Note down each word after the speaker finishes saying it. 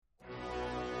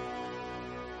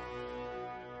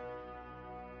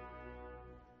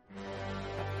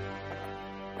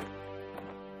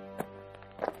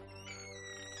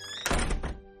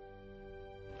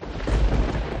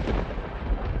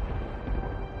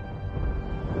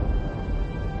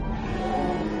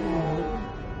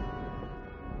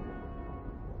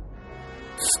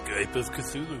Rape of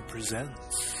Cthulhu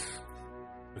presents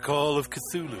The Call of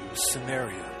Cthulhu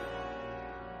Scenario.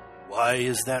 Why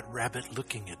Is That Rabbit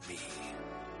Looking at Me?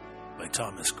 By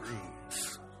Thomas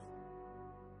Grooms.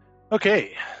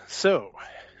 Okay, so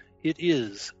it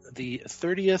is the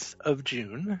 30th of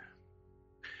June,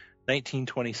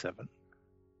 1927.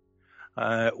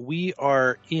 We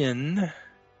are in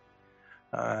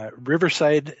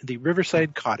Riverside, the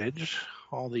Riverside Cottage.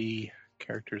 All the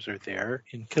characters are there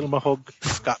in Kilmahog,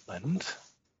 Scotland.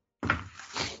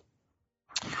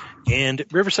 And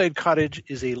Riverside Cottage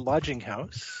is a lodging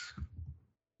house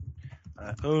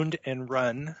owned and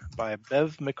run by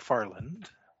Bev McFarland.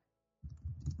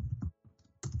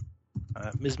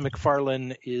 Ms.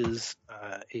 McFarland is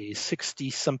a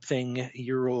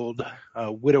 60-something-year-old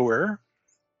widower.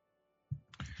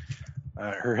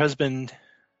 Her husband,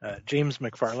 James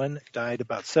McFarland, died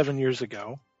about 7 years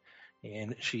ago,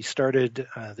 and she started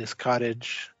this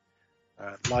cottage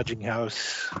lodging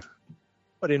house,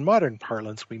 what in modern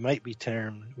parlance we might be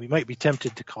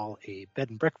tempted to call a bed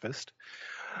and breakfast,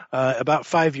 about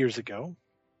 5 years ago.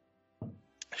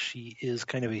 She is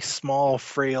kind of a small,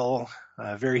 frail,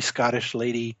 very Scottish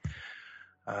lady.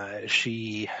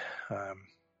 She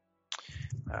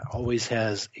always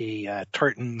has a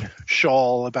tartan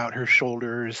shawl about her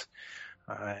shoulders,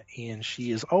 and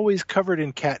she is always covered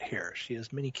in cat hair. She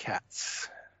has many cats.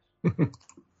 There are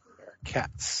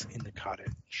cats in the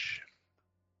cottage.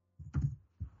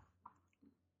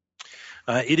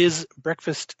 It is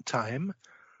breakfast time.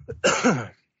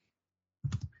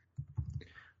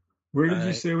 Where did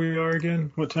you say we are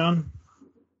again? What town?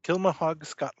 Kilmahog,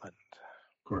 Scotland.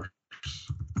 Of course.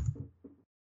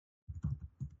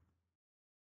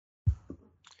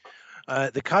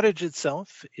 The cottage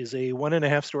itself is a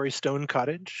 1.5-story stone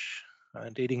cottage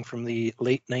dating from the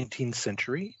late 19th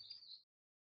century.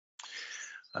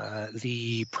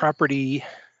 The property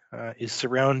is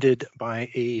surrounded by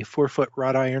a 4-foot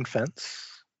wrought iron fence.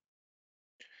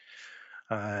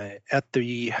 At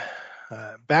the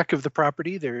back of the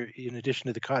property, there, in addition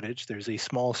to the cottage, there's a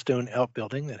small stone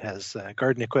outbuilding that has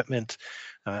garden equipment,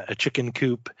 a chicken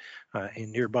coop,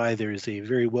 and nearby there is a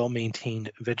very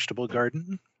well-maintained vegetable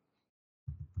garden.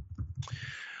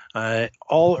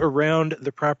 All around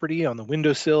the property, on the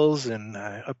windowsills and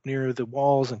up near the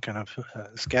walls and kind of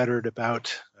scattered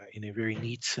about in a very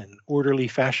neat and orderly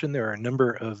fashion, there are a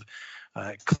number of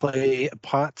clay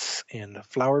pots and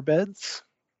flower beds,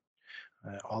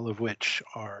 all of which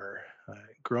are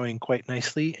growing quite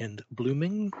nicely and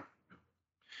blooming.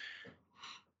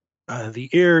 The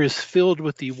air is filled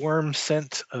with the warm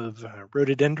scent of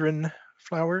rhododendron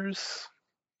flowers.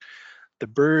 The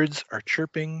birds are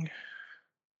chirping.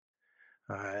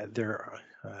 You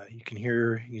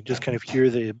just kind of hear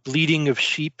the bleating of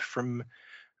sheep from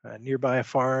nearby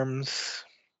farms.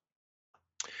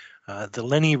 The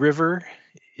Lenny River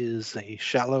is a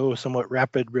shallow, somewhat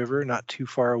rapid river, not too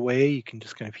far away. You can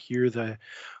just kind of hear the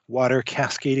water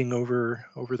cascading over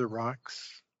the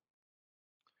rocks.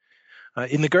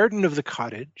 In the garden of the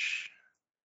cottage,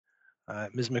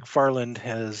 Ms. McFarland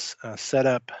has set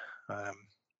up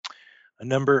a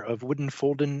number of wooden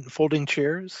folding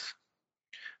chairs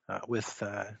with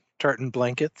tartan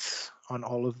blankets on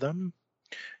all of them.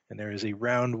 And there is a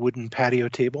round wooden patio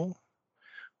table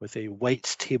with a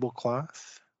white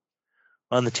tablecloth.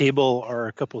 On the table are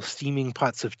a couple steaming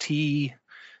pots of tea,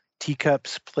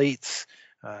 teacups, plates,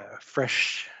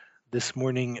 fresh this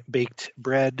morning baked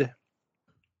bread,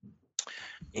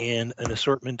 and an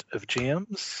assortment of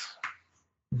jams.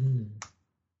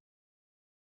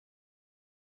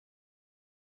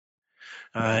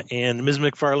 And Ms.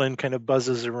 McFarland kind of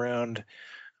buzzes around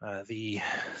the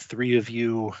three of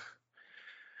you,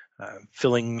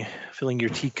 filling your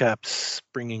teacups,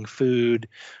 bringing food.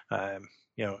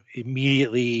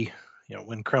 Immediately,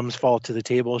 when crumbs fall to the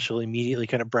table, she'll immediately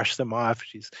kind of brush them off.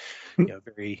 She's,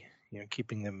 very,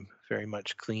 keeping them very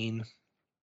much clean.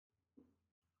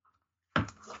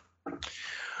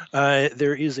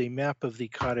 There is a map of the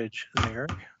cottage there.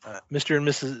 Mr. and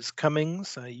Mrs.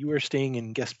 Cummings, you are staying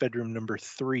in guest bedroom number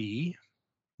 3.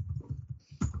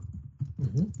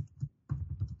 Mm-hmm.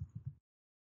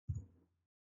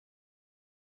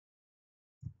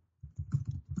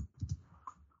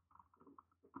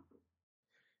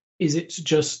 Is it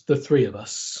just the 3 of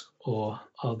us, or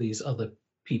are these other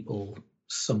people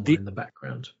somewhere in the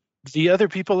background? The other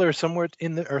people are somewhere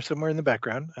in the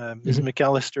background. Ms.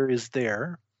 McAllister is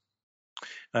there.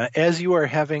 As you are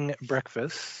having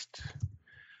breakfast,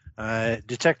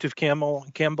 Detective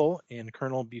Campbell and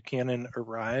Colonel Buchanan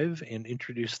arrive and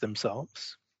introduce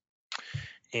themselves.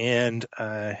 And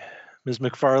Ms.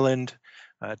 McFarland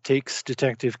takes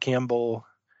Detective Campbell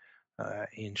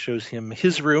and shows him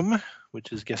his room,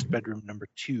 which is guest bedroom number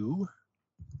 2.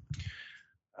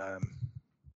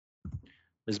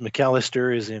 Ms.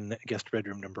 McAllister is in guest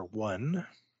bedroom number 1.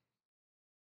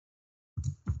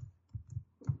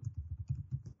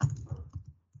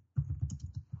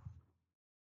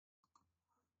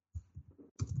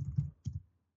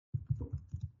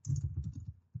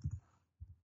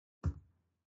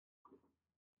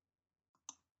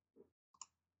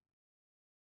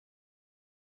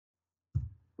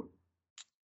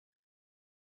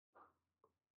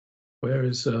 Where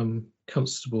is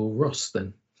Constable Ross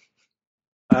then?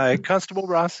 Constable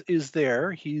Ross is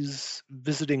there. He's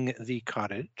visiting the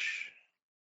cottage.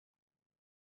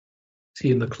 Is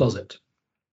he in the closet?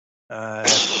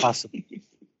 Possibly.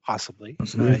 Possibly a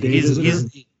day visitor?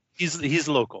 He's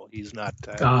local. He's not.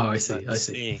 I he's see. not I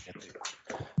see.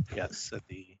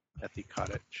 staying at the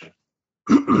cottage.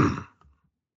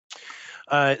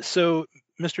 So,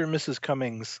 Mr. and Mrs.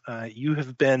 Cummings, you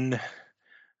have been.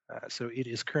 So it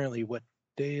is currently, what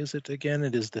day is it again?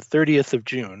 It is the 30th of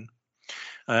June.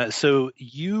 So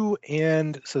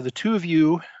the two of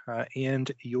you and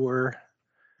your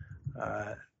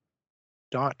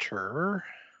daughter,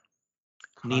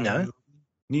 Nina,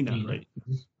 Right.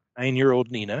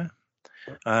 9-year-old Nina,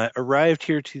 arrived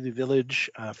here to the village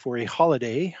for a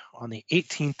holiday on the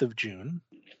 18th of June.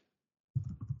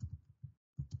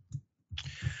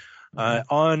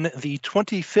 On the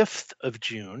 25th of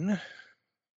June,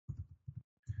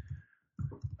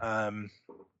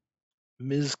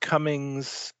 Ms.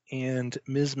 Cummings and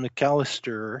Ms.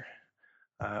 McAllister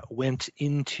went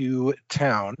into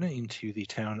the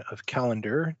town of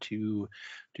Callander, to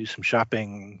do some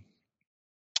shopping,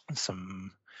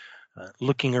 some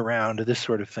looking around, this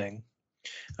sort of thing.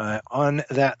 On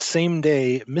that same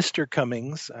day, Mr.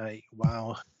 Cummings,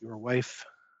 while your wife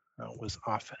was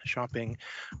off shopping,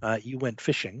 you went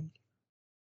fishing.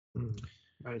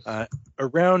 Nice.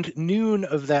 Around noon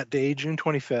of that day, June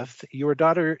 25th, your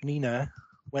daughter Nina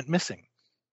went missing.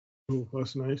 Oh,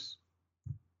 that's nice.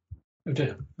 Oh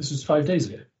dear, this was 5 days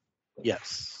ago.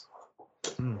 Yes.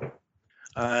 Well,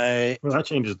 that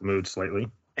changes the mood slightly.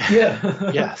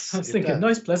 Yeah. Yes, I was it thinking, does.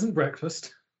 nice pleasant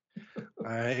breakfast.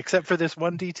 Except for this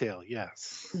one detail,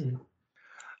 yes.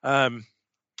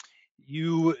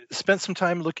 You spent some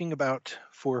time looking about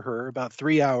for her, about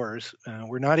 3 hours.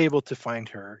 Were not able to find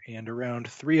her, and around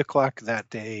 3 o'clock that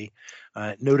day,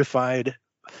 notified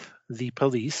the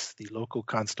police, the local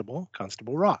constable,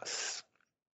 Constable Ross.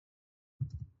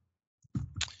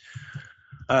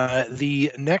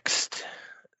 The next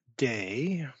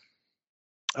day,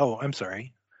 I'm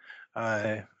sorry.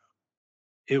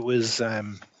 It was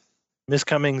Miss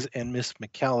Cummings and Miss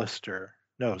McAllister.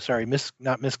 No, sorry,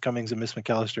 not Miss Cummings and Miss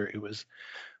McAllister. It was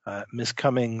Miss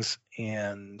Cummings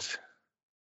and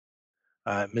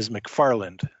Ms.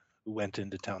 McFarland who went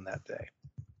into town that day.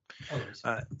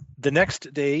 The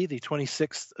next day, the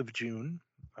 26th of June,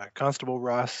 Constable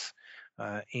Ross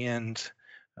and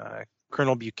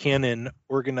Colonel Buchanan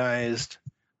organized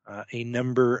a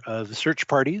number of search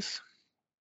parties,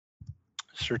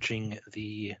 searching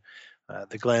the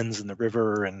glens and the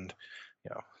river and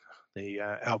the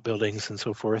outbuildings and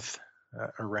so forth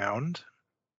around,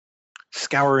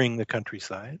 scouring the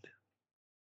countryside.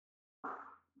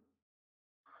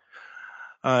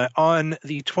 On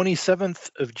the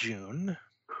 27th of June,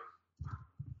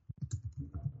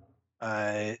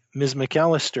 Ms.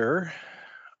 McAllister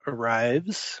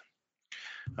arrives.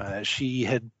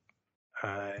 She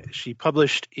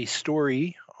published a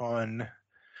story on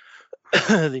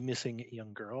the missing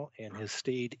young girl and has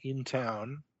stayed in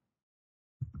town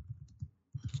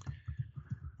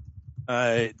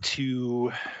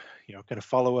to kind of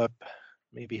follow up,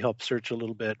 maybe help search a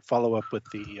little bit, follow up with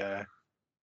the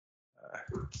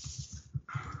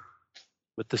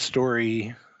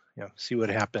story, see what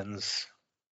happens,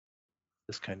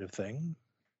 this kind of thing.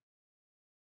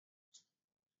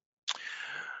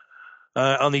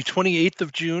 On the 28th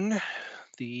of June,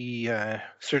 the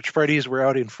search parties were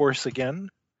out in force again,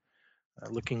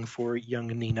 looking for young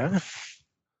Nina,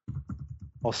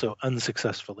 also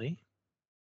unsuccessfully.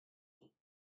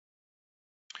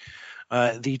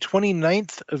 The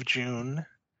 29th of June,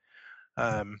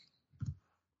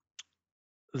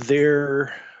 the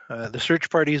search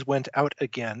parties went out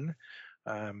again,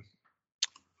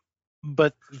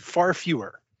 but far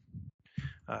fewer.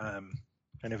 Kind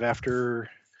of after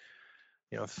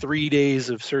 3 days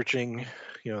of searching,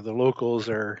 the locals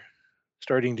are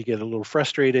starting to get a little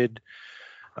frustrated.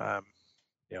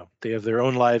 They have their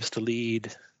own lives to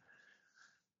lead,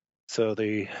 so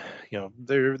there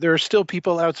are still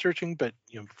people out searching, but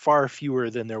far fewer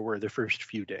than there were the first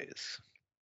few days.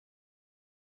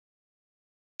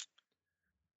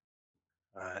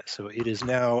 So it is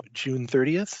now June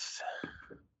 30th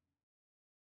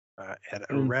at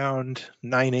around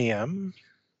 9 a.m.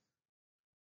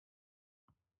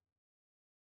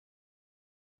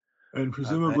 And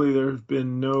presumably there have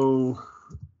been no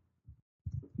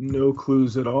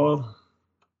clues at all?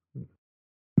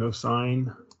 No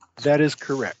sign? That is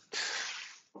correct.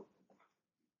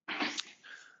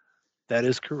 That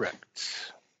is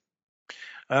correct.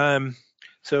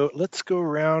 So let's go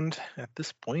around at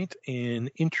this point and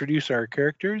introduce our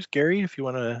characters. Gary, if you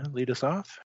want to lead us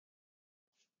off.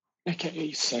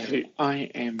 Okay, so I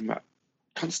am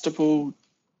Constable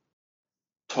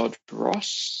Todd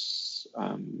Ross.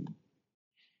 Hang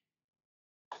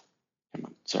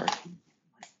on, sorry.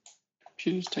 My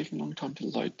computer's taking a long time to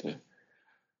load there.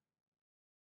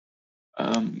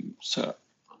 So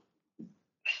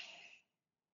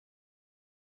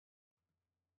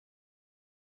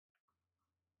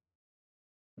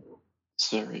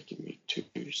sorry, give me 2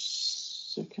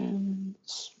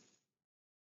 seconds.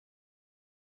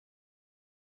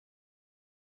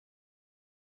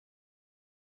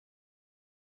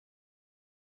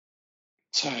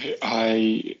 So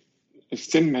a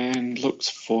thin man, looks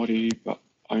 40, but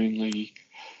only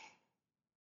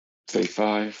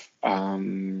 35.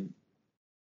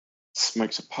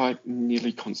 Smokes a pipe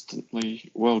nearly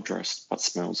constantly, well dressed, but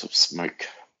smells of smoke.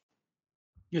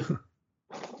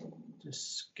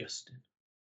 Disgusting.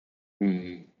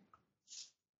 Mm.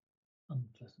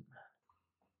 Unpleasant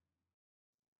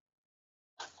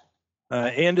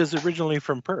And is originally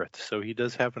from Perth, so he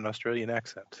does have an Australian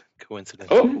accent,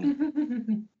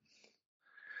 coincidentally.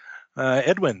 Oh,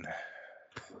 Edwin.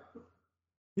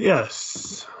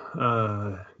 Yes.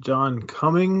 John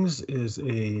Cummings is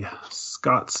a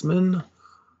Scotsman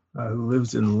who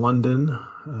lives in London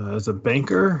as a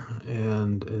banker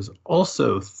and is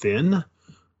also thin,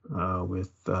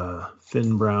 with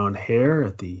thin brown hair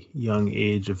at the young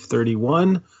age of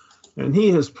 31. And he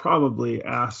has probably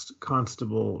asked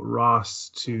Constable Ross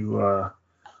to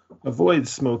avoid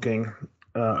smoking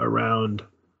around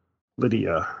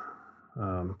Lydia,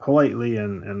 politely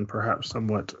and perhaps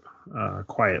somewhat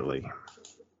quietly.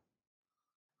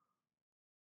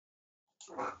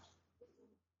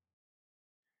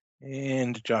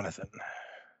 And Jonathan.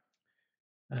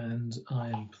 And I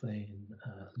am playing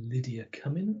Lydia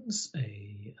Cummins,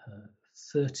 a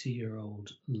 30-year-old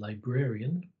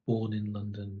librarian born in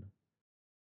London,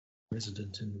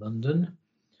 resident in London.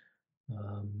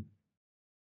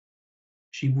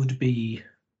 She would be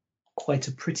quite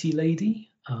a pretty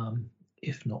lady,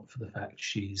 if not for the fact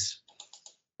she's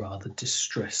rather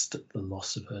distressed at the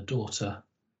loss of her daughter.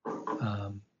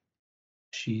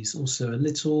 She's also a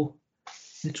little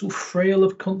frail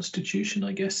of constitution,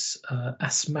 I guess.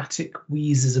 Asthmatic,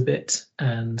 wheezes a bit,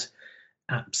 and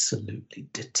absolutely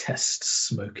detests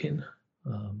smoking.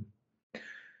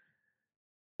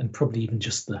 And probably even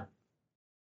just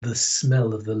the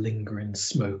smell of the lingering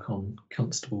smoke on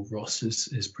Constable Ross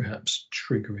is perhaps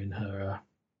triggering her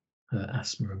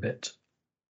asthma a bit.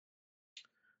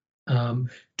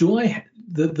 Do I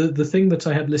the thing that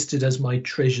I have listed as my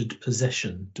treasured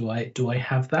possession? Do I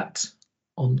have that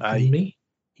on me?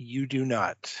 You do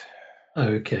not. Oh,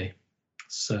 okay.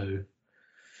 So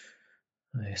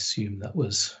I assume that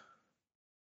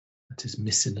is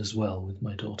missing as well with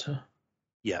my daughter.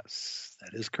 Yes,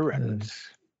 that is correct.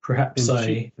 Perhaps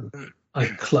I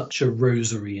clutch a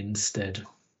rosary instead.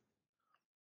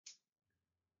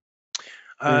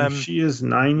 She is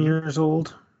 9 years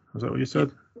old. Was that what you said?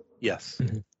 Yes.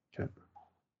 Mm-hmm. Okay.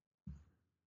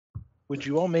 Would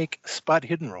you all make spot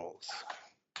hidden rolls?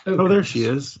 Oh, there she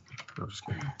is. I'm just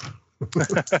kidding.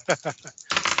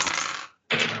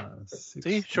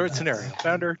 See, short scenario.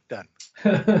 Found her, done.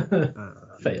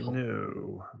 Fail.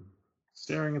 No. I'm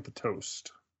staring at the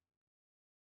toast.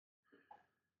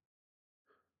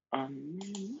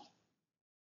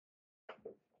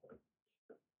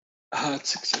 Hard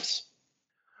success.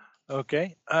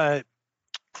 Okay.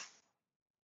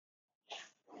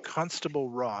 Constable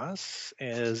Ross,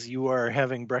 as you are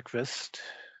having breakfast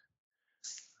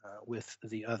with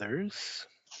the others,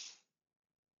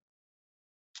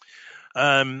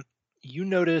 you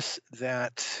notice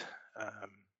that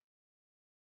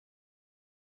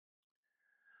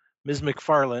Ms.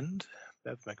 McFarland,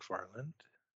 Bev McFarland,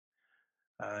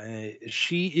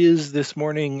 she is this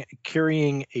morning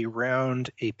carrying around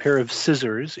a pair of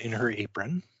scissors in her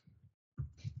apron.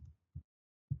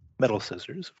 Metal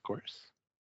scissors, of course.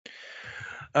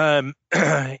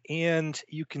 And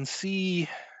you can see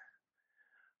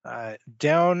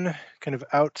down kind of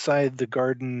outside the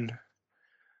garden,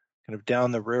 kind of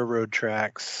down the railroad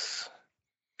tracks,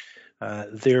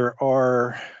 there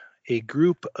are a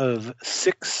group of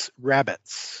 6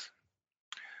 rabbits.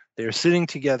 They're sitting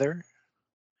together.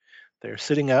 They're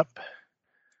sitting up.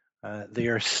 They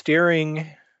are staring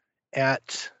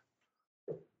at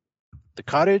the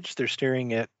cottage. They're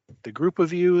staring at the group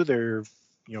of you. They're,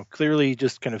 clearly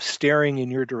just kind of staring in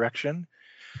your direction.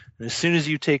 And as soon as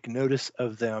you take notice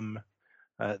of them,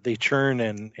 they turn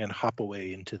and hop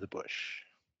away into the bush.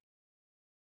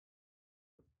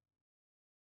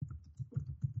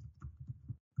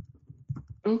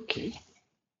 Okay.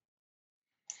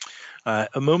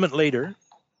 A moment later,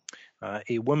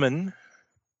 a woman,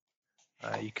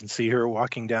 you can see her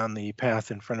walking down the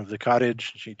path in front of the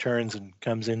cottage. She turns and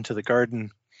comes into the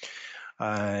garden.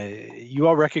 You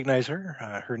all recognize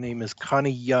her. Her name is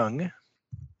Connie Young.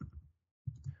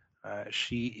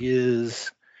 She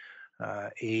is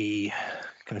a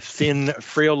kind of thin,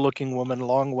 frail-looking woman,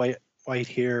 long white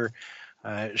hair.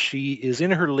 She is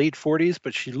in her late 40s,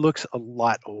 but she looks a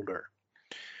lot older.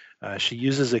 She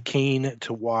uses a cane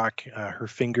to walk. Her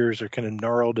fingers are kind of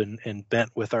gnarled and bent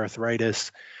with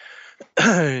arthritis.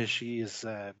 She's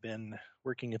been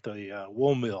working at the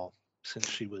wool mill since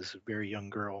she was a very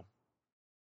young girl.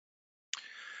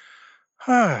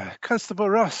 Constable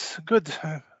Ross, good.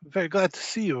 Very glad to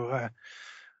see you.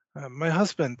 My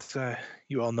husband,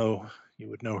 you all know, you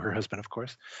would know her husband, of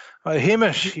course.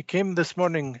 Hamish, he came this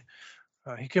morning.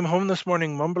 He came home this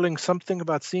morning mumbling something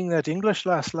about seeing that English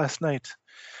lass last night.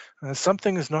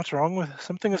 Something is not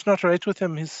right with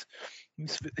him. He's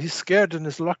scared and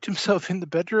has locked himself in the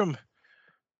bedroom.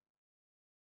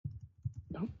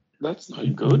 No, that's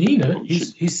not good. Nina,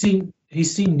 he's seen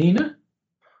Nina.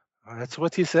 That's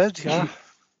what he said. Yeah.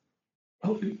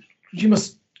 Oh, you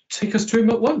must take us to him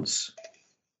at once.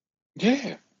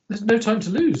 Yeah. There's no time to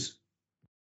lose.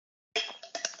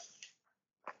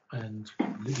 And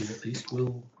Lily, at least,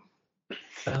 will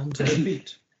bound to her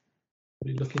feet.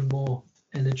 Be looking more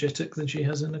energetic than she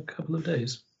has in a couple of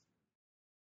days.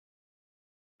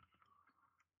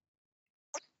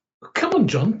 Come on,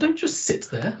 John! Don't just sit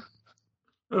there.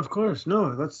 Of course,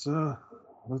 no. Let's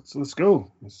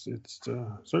go. It's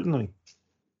certainly.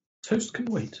 Toast can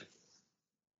wait.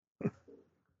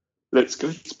 Let's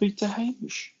go speak to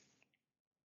Hamish.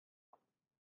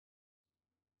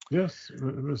 Yes,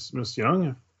 Miss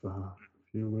Young, if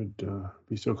you would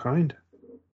be so kind.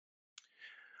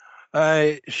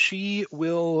 She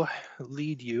will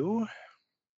lead you.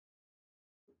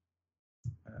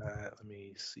 Let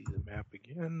me see the map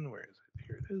again. Where is it?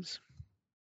 Here it is.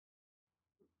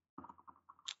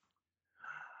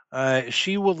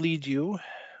 She will lead you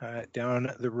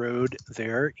down the road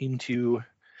there into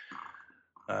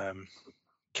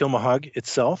Kilmahog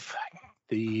itself.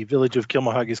 The village of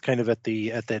Kilmahog is kind of at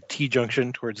that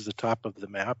T-junction towards the top of the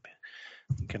map.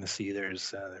 You can kind of see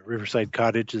there's Riverside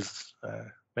Cottage is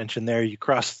mentioned there. You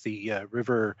cross the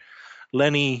River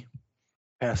Lenny,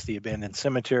 past the abandoned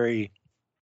cemetery,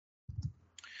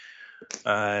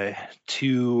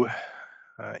 into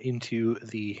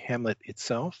the hamlet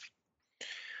itself,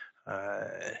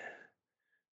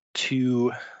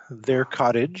 to their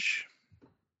cottage.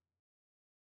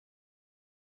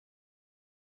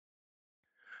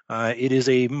 It is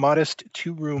a modest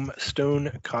 2-room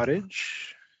stone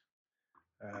cottage.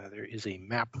 There is a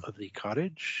map of the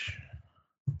cottage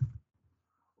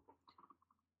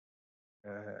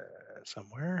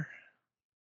somewhere.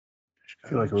 I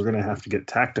feel like we're going to have to get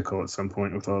tactical at some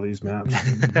point with all these maps.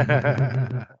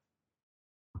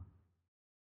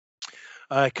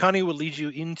 Connie will lead you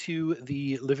into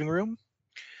the living room.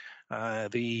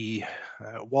 The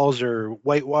walls are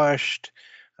whitewashed,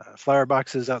 flower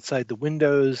boxes outside the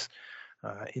windows.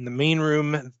 In the main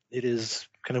room, it is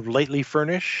kind of lightly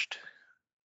furnished,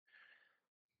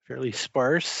 fairly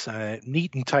sparse,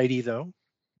 neat and tidy though.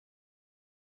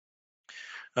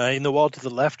 In the wall to the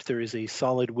left, there is a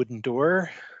solid wooden door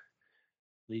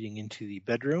leading into the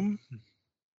bedroom.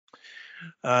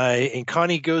 And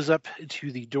Connie goes up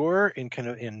to the door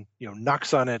and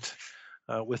knocks on it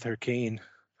with her cane.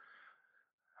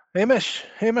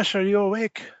 Hamish, are you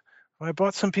awake? I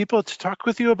brought some people to talk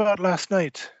with you about last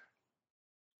night.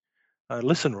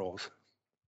 Listen rolls.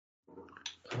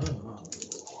 Oh.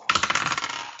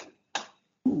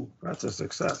 Ooh, that's a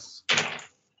success.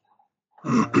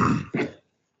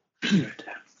 Good.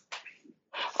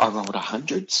 I rolled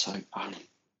 100, so I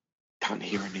can't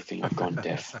hear anything. I've gone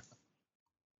deaf.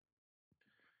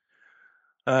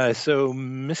 So,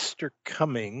 Mr.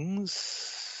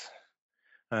 Cummings,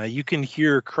 you can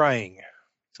hear crying.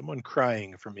 Someone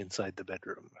crying from inside the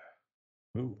bedroom.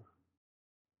 Ooh.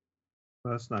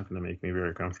 Well, that's not going to make me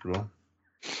very comfortable.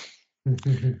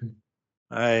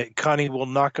 Connie will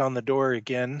knock on the door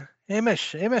again.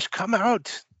 Hamish, come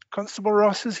out. Constable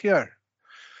Ross is here,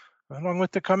 along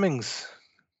with the Cummings.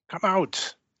 Come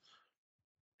out.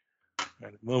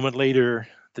 And a moment later,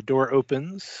 the door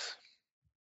opens,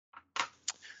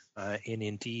 and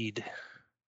indeed,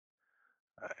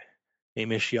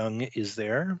 Hamish Young is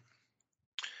there.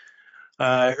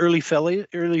 Early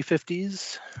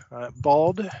 50s,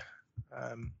 bald,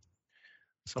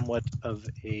 somewhat of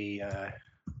a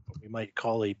what we might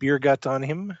call a beer gut on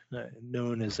him,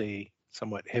 known as a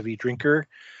somewhat heavy drinker,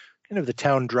 kind of the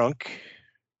town drunk,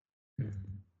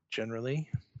 generally.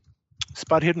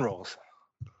 Spot hidden rolls.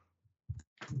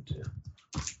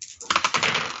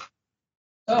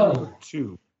 Oh,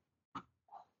 2.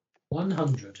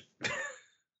 100.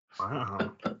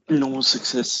 Wow. Normal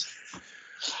success.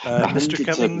 Mr. Hundreds are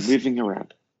Cummings moving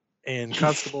around. and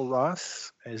Constable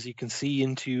Ross, as you can see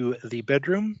into the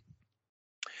bedroom.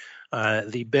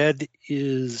 The bed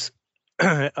is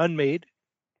unmade.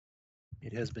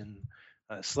 It has been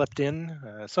slept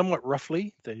in somewhat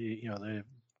roughly. The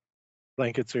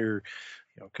blankets are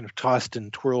kind of tossed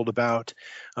and twirled about.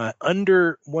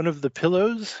 Under one of the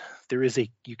pillows, there is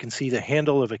you can see the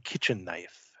handle of a kitchen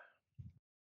knife.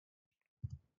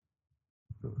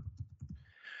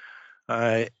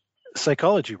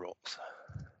 Psychology rolls.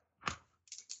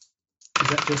 Is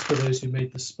that just for those who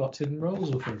made the spot hidden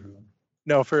rolls, or for everyone?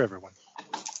 No, for everyone.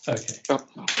 Okay. Oh,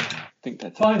 no. I think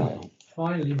that's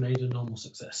Finally made a normal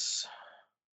success.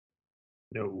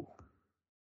 No.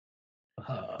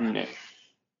 Aha.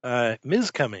 No.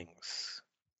 Ms. Cummings,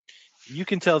 you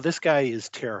can tell this guy is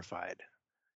terrified.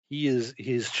 He's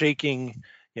shaking.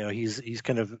 He's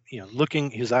kind of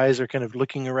looking. His eyes are kind of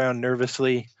looking around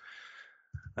nervously.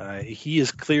 He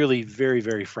is clearly very,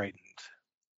 very frightened.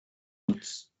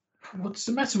 What's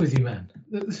the matter with you, man?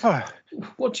 Ah,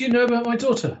 What do you know about my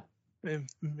daughter?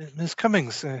 Ms.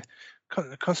 Cummings,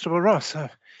 Constable Ross.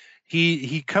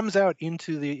 He comes out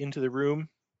into the room.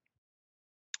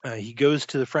 He goes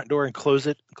to the front door and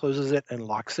closes it and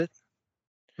locks it,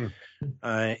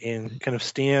 and kind of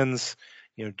stands,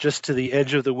 just to the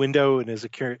edge of the window and is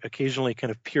occasionally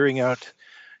kind of peering out,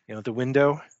 the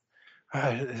window.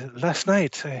 Last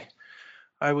night,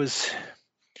 I was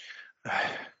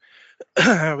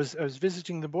I was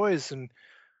visiting the boys, and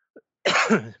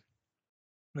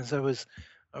as I was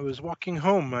walking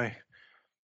home,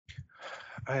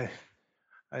 as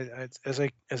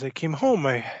I came home,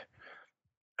 I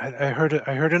heard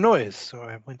a noise, so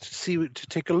I went to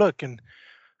take a look, and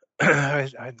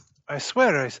I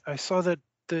swear I saw that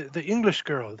the English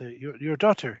girl, your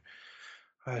daughter,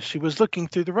 she was looking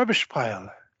through the rubbish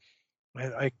pile.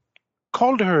 I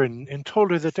called her and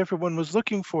told her that everyone was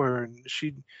looking for her, and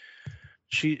she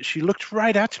looked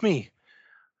right at me.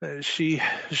 She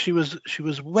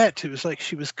was wet. It was like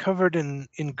she was covered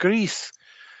in grease.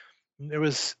 There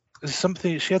was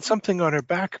something. She had something on her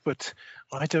back, but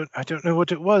I don't know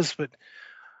what it was. But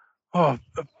oh,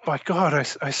 by God,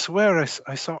 I swear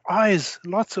I saw eyes,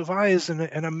 lots of eyes,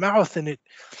 and a mouth, and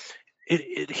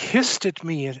it hissed at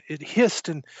me. It hissed,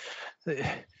 and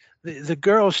the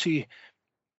girl, she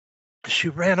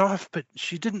ran off, but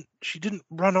she didn't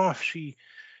run off. She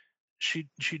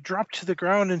dropped to the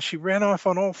ground and she ran off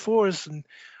on all fours and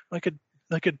like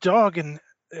a dog. And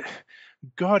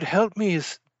God help me,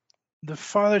 is the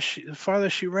farther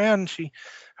she ran,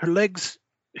 her legs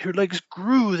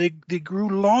grew. They grew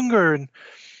longer, and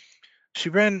she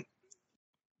ran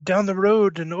down the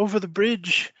road and over the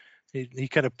bridge. He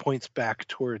kind of points back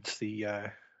towards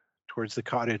the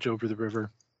cottage over the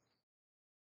river.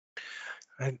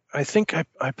 I think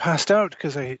I passed out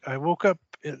because I woke up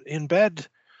in bed.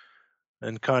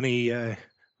 And Connie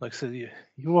looks at you.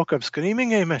 You woke up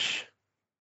screaming, Hamish.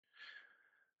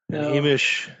 And Now,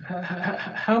 Hamish.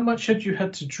 How much had you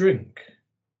had to drink?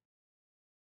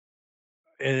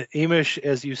 And Hamish,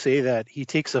 as you say that, he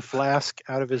takes a flask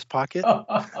out of his pocket,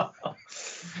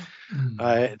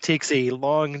 takes a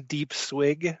long, deep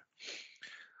swig,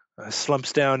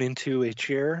 slumps down into a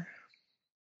chair.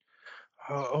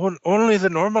 Only the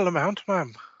normal amount,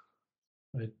 ma'am.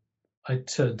 I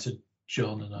turn to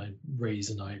John and I raise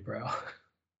an eyebrow.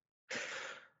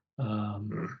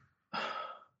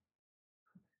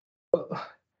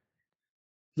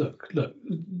 Look.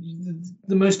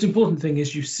 The most important thing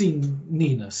is you've seen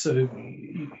Nina, so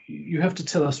you have to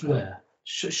tell us where.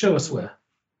 Show us where.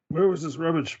 Where was this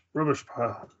rubbish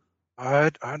pile?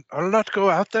 I'll not go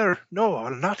out there. No,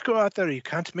 I'll not go out there. You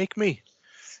can't make me.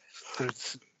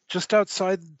 It's just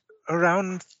outside,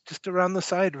 just around the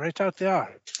side, right out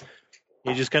there.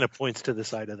 He just kind of points to the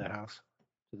side of the house,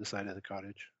 to the side of the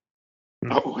cottage.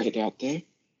 Oh, wait out there.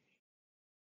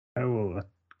 I will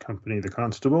accompany the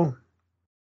constable.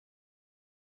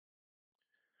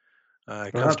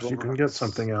 Perhaps Constable you can Ross. get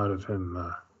something out of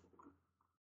him,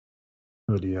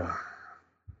 Lydia.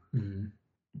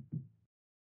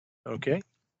 Okay.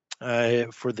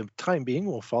 For the time being,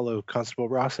 we'll follow Constable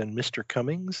Ross and Mr.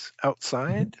 Cummings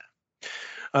outside.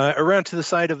 Around to the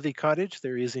side of the cottage,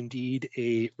 there is indeed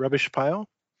a rubbish pile.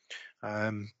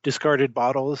 Discarded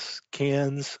bottles,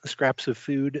 cans, scraps of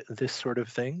food, this sort of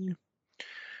thing.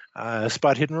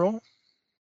 Spot hidden roll.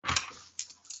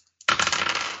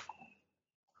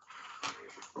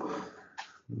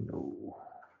 No.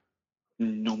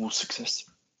 Normal success.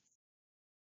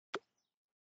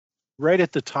 Right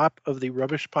at the top of the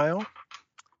rubbish pile,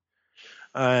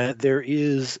 there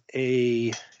is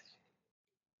a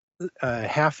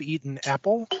half-eaten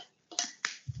apple.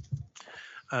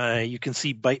 You can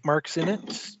see bite marks in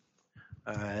it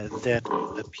that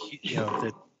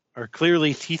are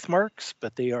clearly teeth marks,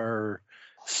 but they are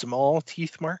small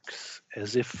teeth marks,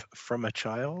 as if from a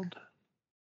child.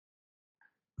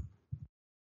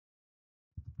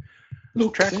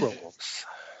 Look Track there. rolls.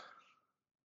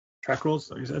 Track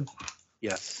rolls, like you said?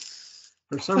 Yes.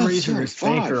 For some Oh, reason, sorry, this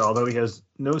banker, 5. although he has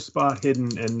no spot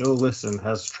hidden and no listen,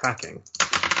 has tracking.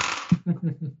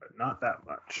 But not that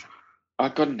much. I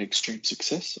got an extreme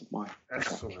success on my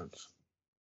track. Excellent.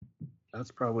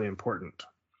 That's probably important.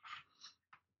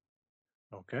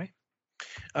 Okay.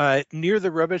 Near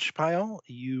the rubbish pile,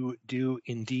 you do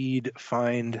indeed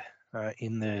find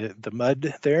in the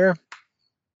mud there,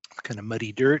 kind of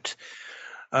muddy dirt,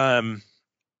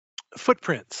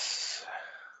 footprints,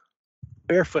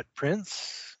 bare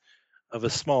footprints of a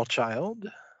small child.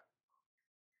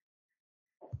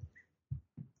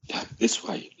 Yeah, this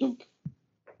way. Look,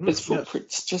 there's Yes.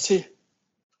 footprints just here.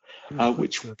 Yes,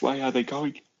 Which that's way are they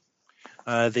going?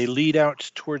 They lead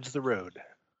out towards the road.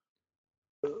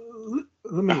 good.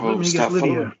 Let me I'll get start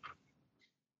Lydia. following.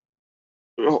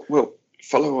 Oh, well,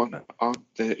 follow on.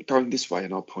 They're going this way,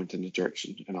 and I'll point in the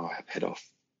direction, and I'll head off.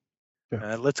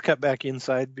 Let's cut back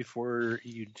inside before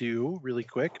you do, really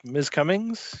quick. Ms.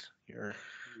 Cummings, you're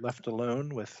left alone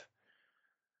with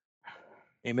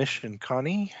Amish and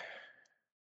Connie.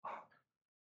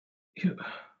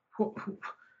 What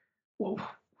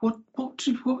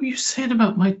were you saying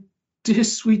about my dear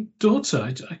sweet daughter?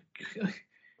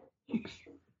 You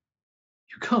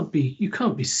can't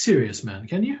be serious, man,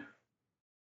 can you?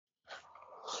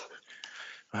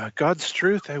 God's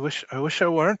truth. I wish I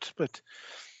weren't, but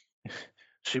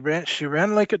she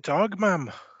ran like a dog,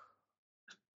 ma'am.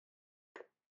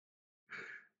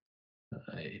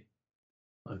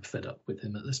 I'm fed up with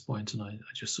him at this point, and I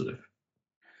just sort of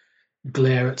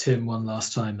glare at him one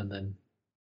last time and then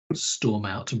storm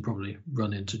out and probably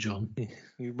run into John.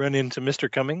 You run into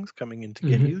Mr. Cummings coming in to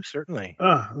get you, certainly.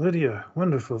 Ah, Lydia,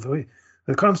 wonderful. The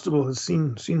constable has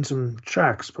seen some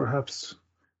tracks, perhaps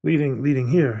leading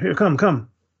here. Here, come.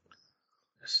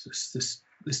 This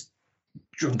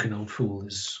drunken old fool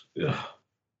is. Well,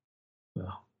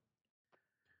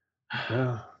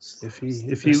 if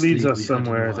he leads us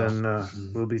somewhere, then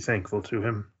we'll be thankful to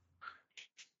him.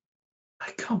 I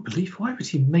can't believe, why would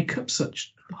he make up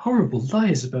such horrible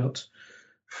lies about?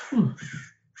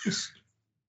 Just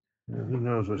Who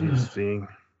knows what he's seeing?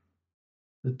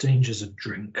 the dangers of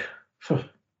drink.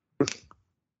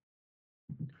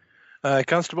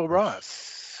 Constable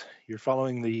Ross, you're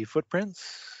following the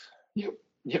footprints. Yep.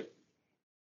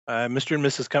 Mr. and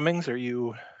Mrs. Cummings, are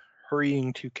you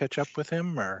hurrying to catch up with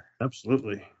him, or?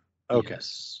 Absolutely. Okay.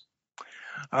 Yes.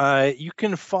 You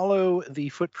can follow the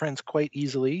footprints quite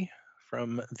easily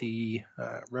from the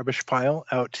rubbish pile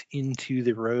out into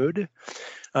the road.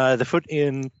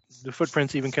 The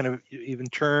footprints even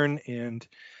turn and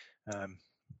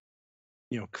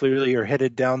clearly are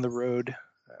headed down the road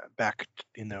back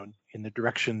in the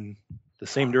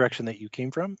same direction that you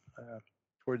came from,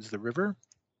 towards the river.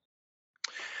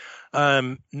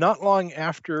 Not long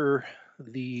after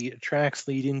the tracks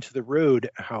lead into the road,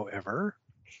 however,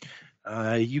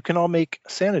 you can all make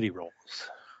sanity rolls.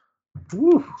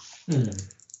 Woo. Nice.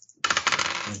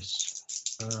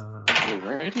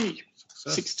 Already.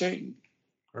 Success. 16.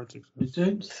 Hard success. I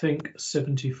don't think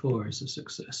 74 is a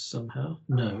success somehow.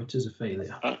 No, it is a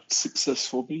failure. Success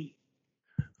for me.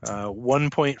 1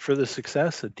 point for the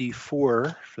success, a D4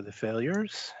 for the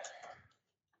failures.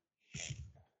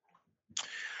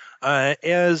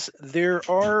 As the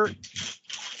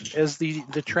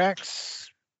tracks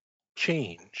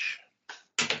change,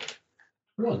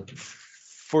 Run.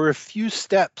 for a few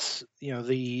steps,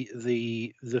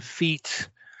 the feet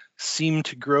seem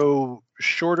to grow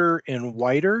shorter and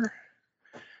wider,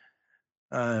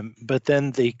 but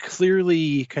then they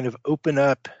clearly kind of open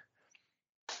up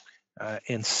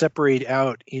and separate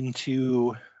out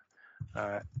into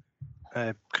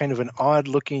kind of an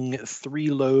odd-looking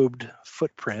three-lobed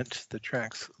footprint. The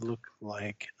tracks look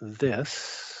like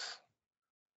this.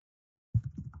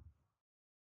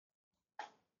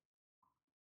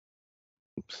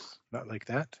 Oops, not like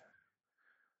that.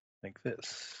 Like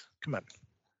this. Come on.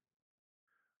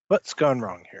 What's gone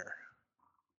wrong here?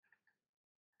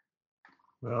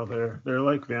 Well, they're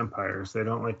like vampires. They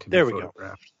don't like to be There we go.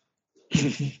 photographed.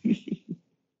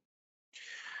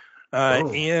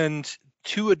 Oh. And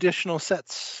 2 additional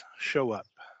sets show up,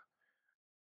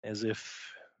 as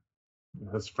if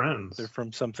As friends. they're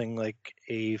from something like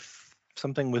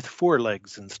something with 4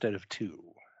 legs instead of 2.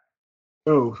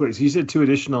 Oh, wait, so you said 2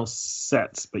 additional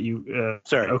sets, but you...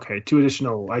 Sorry. Okay, 2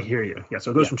 additional... I hear you. Yeah,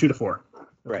 so it goes from 2 to 4. Okay.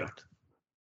 Right.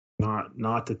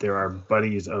 Not that there are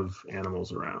buddies of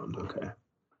animals around. Okay.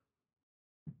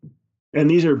 And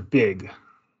these are big,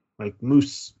 like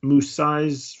moose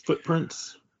size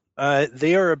footprints?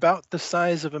 They are about the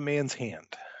size of a man's hand.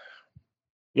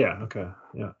 Yeah, okay.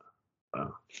 Yeah.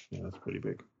 Wow. Yeah, that's pretty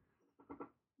big.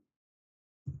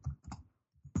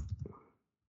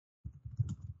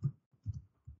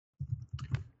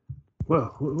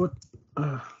 Well, what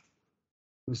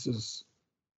this is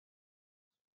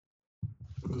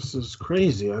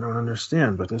crazy. I don't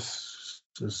understand, but this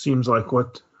seems like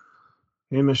what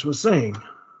Hamish was saying.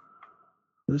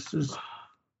 This is,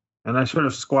 and I sort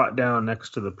of squat down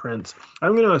next to the prints.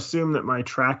 I'm going to assume that my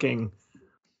tracking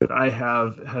that I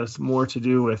have has more to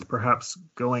do with perhaps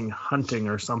going hunting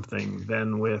or something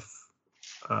than with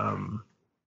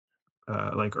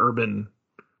like urban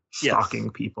stalking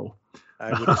people.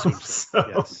 I would assume so.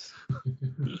 Yes.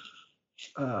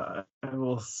 I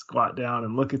will squat down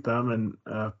and look at them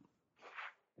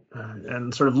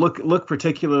and sort of look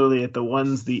particularly at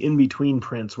the in-between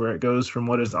prints where it goes from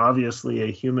what is obviously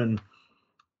a human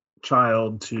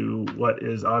child to what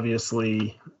is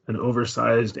obviously an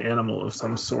oversized animal of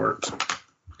some sort.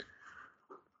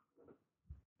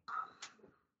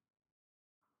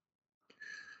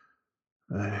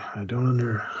 I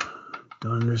don't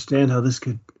understand how this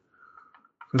could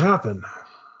happen.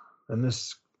 And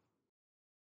this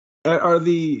are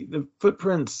the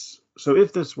footprints. So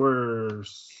if this were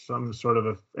some sort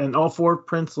of and all 4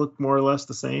 prints look more or less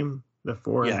the same, the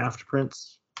fore and aft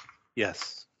prints.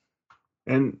 Yes.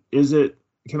 And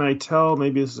can I tell,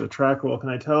 maybe this is a track roll, can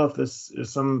I tell if this is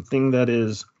something that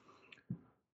is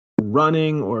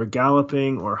running or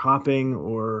galloping or hopping,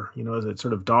 or, is it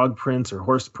sort of dog prints or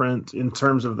horse print in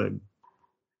terms of the,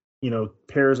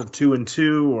 pairs of 2 and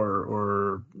 2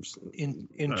 or in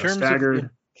terms staggered?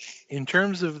 In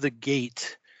terms of the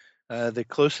gait, the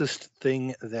closest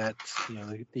thing that,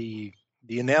 the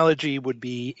analogy would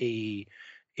be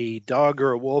a dog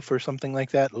or a wolf or something like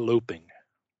that loping.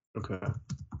 Okay.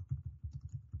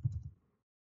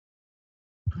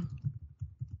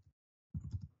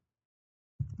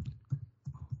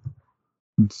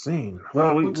 Insane.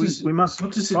 Well, we must.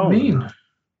 What does it mean? Them.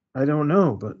 I don't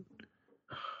know, but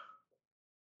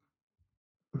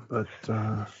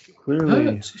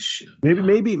clearly,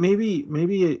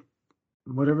 maybe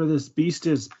whatever this beast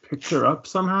is picked her up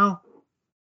somehow.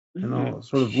 And I'll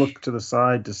sort of look to the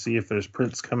side to see if there's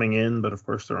prints coming in, but of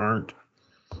course there aren't.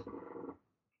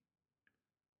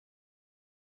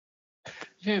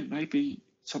 Yeah, maybe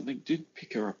something did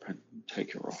pick her up and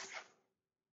take her off.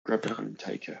 Grab her and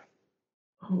take her.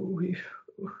 Oh,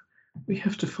 we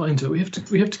have to find her. We have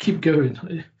to keep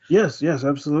going. Yes,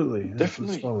 absolutely.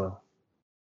 Definitely. Let's follow.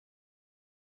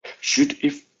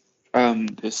 If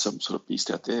there's some sort of beast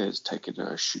out there that's taken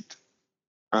her, should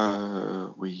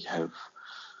we have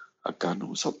a gun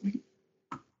or something?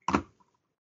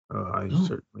 I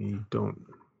certainly don't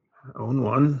own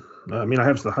one. I mean, I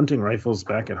have the hunting rifles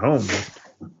back at home.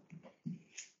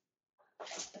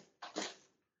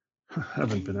 I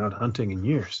haven't been out hunting in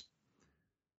years.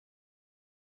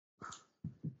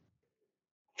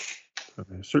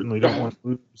 I certainly don't want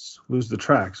to lose the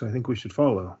tracks. I think we should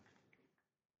follow.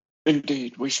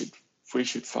 Indeed, we should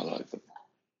follow them.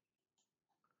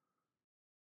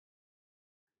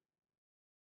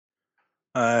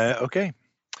 Okay.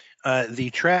 The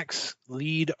tracks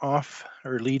lead up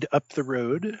the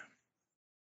road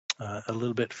a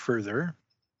little bit further,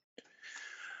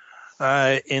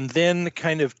 and then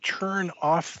kind of turn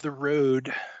off the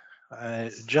road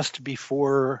just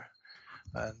before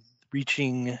the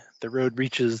road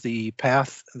reaches the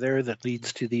path there that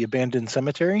leads to the abandoned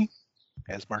cemetery,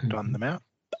 as marked on the map,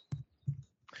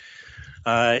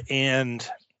 and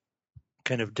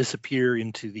kind of disappear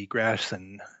into the grass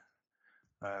and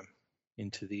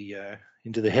into the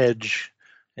hedge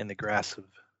and the grass of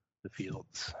the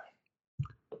fields.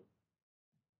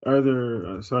 Are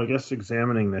there, so I guess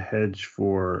examining the hedge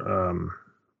for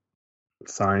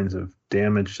signs of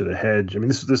damage to the hedge. I mean,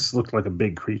 this looked like a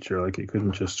big creature. Like it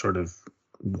couldn't just sort of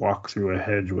walk through a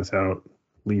hedge without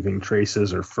leaving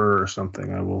traces or fur or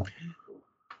something. I will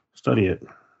study it.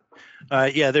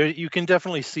 Yeah, there you can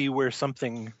definitely see where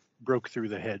something broke through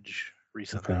the hedge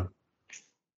recently. Okay.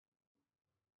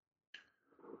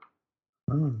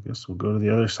 Well, I guess we'll go to the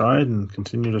other side and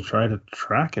continue to try to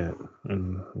track it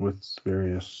and with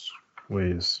various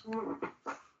ways.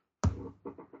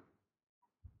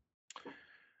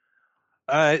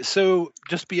 So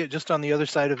just on the other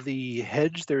side of the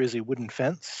hedge, there is a wooden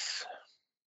fence.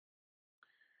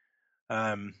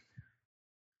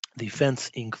 The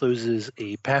fence encloses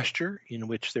a pasture in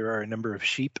which there are a number of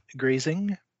sheep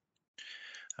grazing.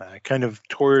 Kind of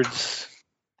towards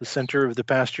the center of the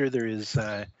pasture, there is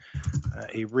a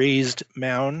raised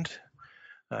mound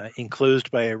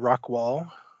enclosed by a rock wall,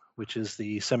 which is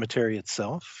the cemetery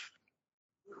itself.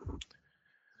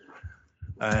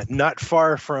 Not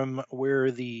far from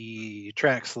where the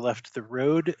tracks left the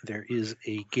road, there is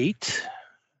a gate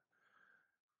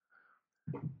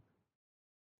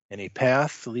and a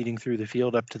path leading through the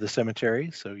field up to the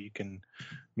cemetery. So you can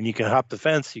hop the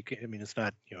fence. It's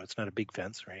not a big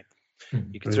fence, right?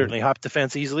 You can certainly hop the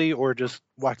fence easily, or just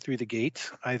walk through the gate.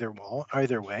 Either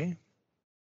way.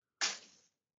 I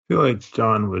feel like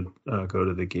John would go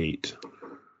to the gate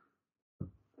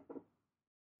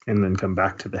and then come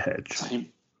back to the hedge.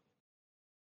 Same.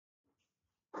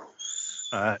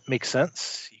 Makes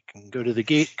sense. You can go to the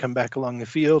gate, come back along the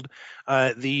field.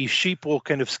 The sheep will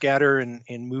kind of scatter and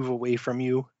move away from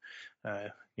you,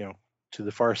 to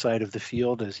the far side of the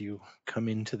field as you come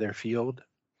into their field.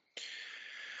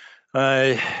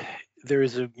 There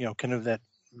is a kind of that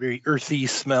very earthy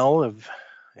smell of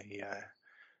a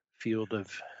field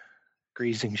of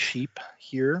grazing sheep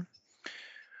here.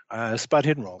 Spot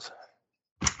hidden rolls.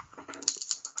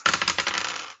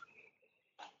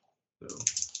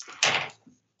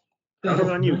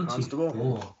 On you, 94.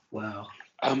 Constable. Wow.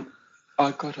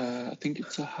 I got I think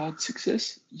it's a hard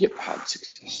success. Yep, hard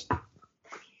success.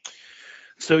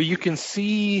 So you can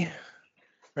see,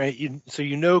 right? So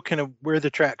you know kind of where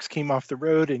the tracks came off the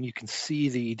road, and you can see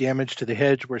the damage to the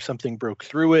hedge where something broke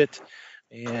through it,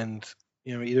 and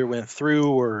either went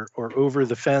through or over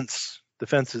the fence. The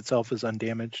fence itself is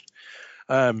undamaged,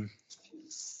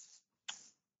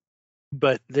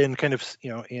 but then kind of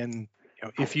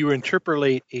if you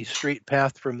interpolate a straight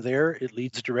path from there, it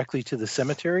leads directly to the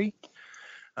cemetery.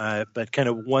 But kind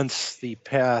of once the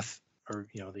path or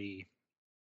the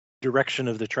direction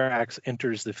of the tracks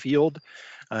enters the field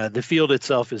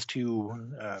itself is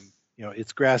too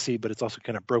it's grassy, but it's also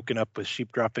kind of broken up with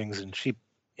sheep droppings and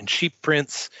sheep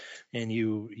prints, and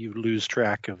you lose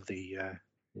track of the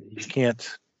you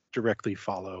can't directly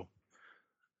follow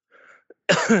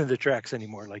the tracks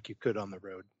anymore like you could on the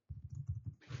road.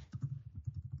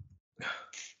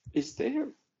 Is there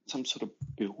some sort of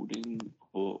building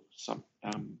or some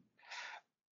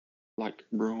like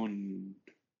ruined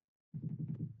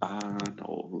barn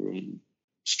or ruined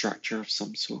structure of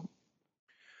some sort?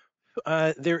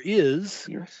 There is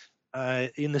Yes.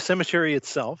 in the cemetery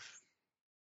itself.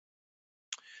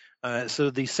 So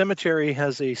the cemetery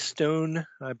has a stone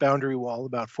boundary wall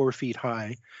about 4 feet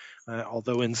high,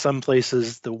 although in some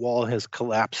places the wall has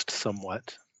collapsed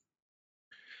somewhat.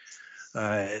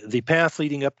 The path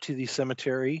leading up to the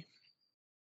cemetery,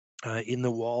 in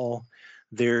the wall,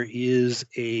 there is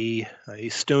a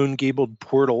stone gabled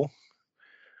portal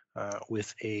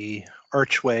with a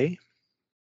archway.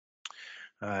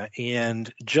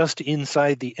 And just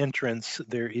inside the entrance,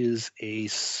 there is a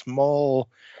small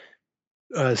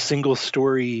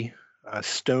single-story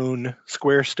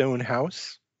square stone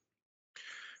house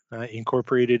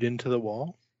incorporated into the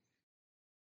wall,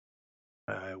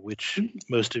 which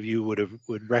most of you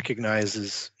would recognize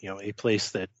as a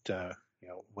place that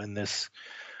when this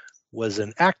was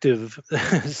an active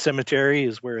cemetery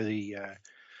is where the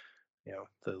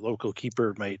local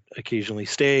keeper might occasionally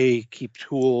stay, keep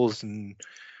tools and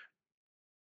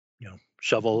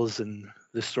shovels and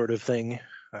this sort of thing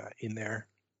in there.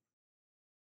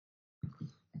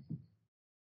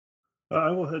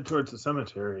 I will head towards the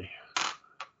cemetery,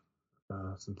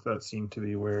 since that seemed to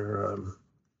be where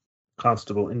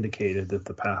Constable indicated that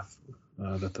the path,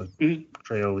 that the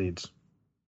trail leads.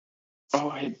 I'll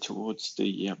head towards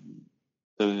the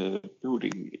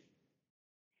building,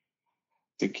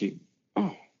 thinking,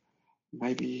 oh,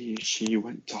 maybe she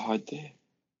went to hide there.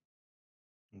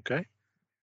 Okay.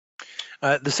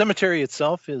 The cemetery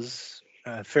itself is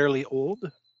fairly old.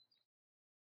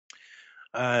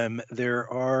 There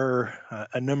are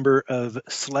a number of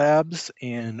slabs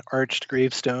and arched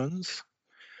gravestones,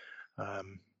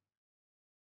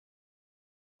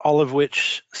 all of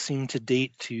which seem to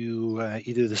date to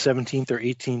either the 17th or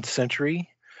 18th century,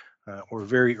 or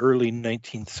very early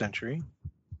 19th century.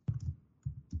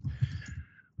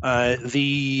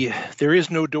 There is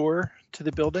no door to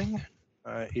the building.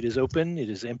 It is open. It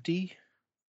is empty.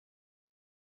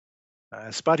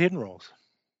 Spot hidden rolls.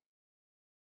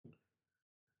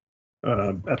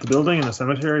 At the building and the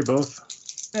cemetery,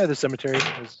 both? Yeah, the cemetery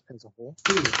as a whole.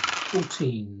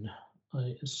 14.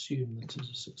 I assume that is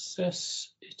a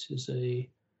success. It is a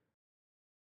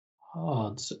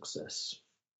hard success.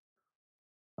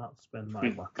 I'll spend my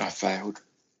luck. I failed.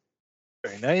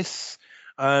 Very nice.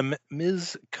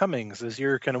 Ms. Cummings, as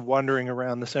you're kind of wandering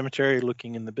around the cemetery,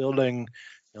 looking in the building,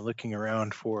 looking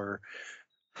around for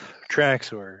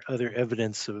tracks or other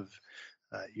evidence of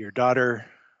your daughter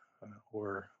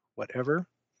or whatever.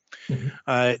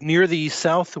 Mm-hmm. Near the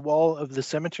south wall of the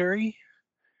cemetery,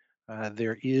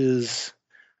 there is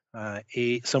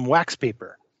some wax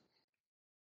paper,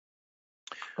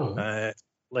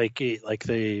 like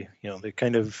the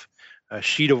kind of a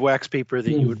sheet of wax paper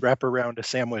that you would wrap around a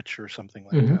sandwich or something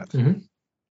like that. Mm-hmm.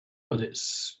 But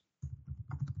it's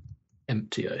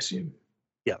empty, I assume.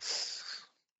 Yes.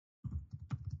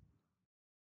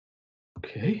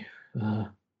 Okay.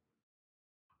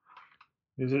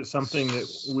 Is it something that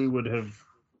we would have,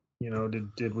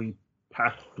 did we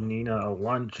pack Nina a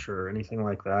lunch or anything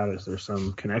like that? Is there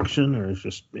some connection, or is it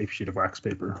just a sheet of wax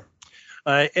paper?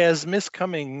 As Miss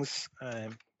Cummings,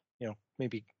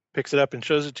 maybe picks it up and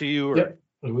shows it to you, or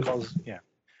calls,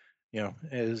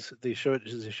 as they show it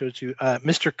to you,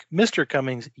 Mr.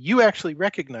 Cummings, you actually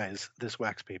recognize this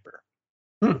wax paper.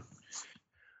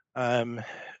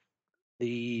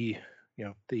 The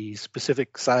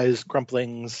specific size,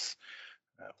 crumplings,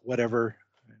 whatever.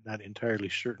 I'm not entirely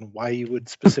certain why you would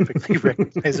specifically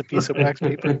recognize a piece of wax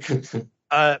paper,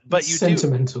 but you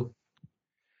sentimental. do.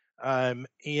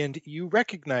 And you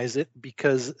recognize it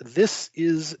because this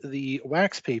is the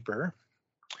wax paper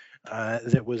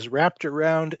that was wrapped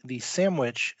around the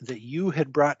sandwich that you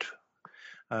had brought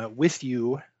with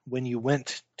you when you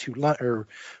went to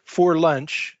for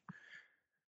lunch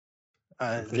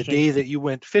the day that you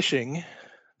went fishing,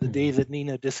 the day that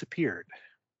Nina disappeared.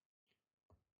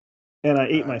 And I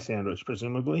ate my sandwich,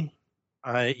 presumably?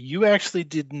 You actually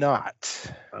did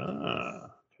not.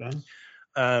 Okay.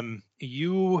 When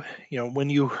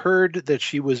you heard that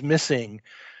she was missing,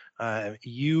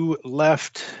 you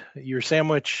left your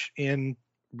sandwich and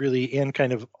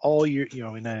kind of all your,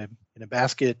 in a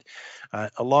basket,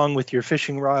 along with your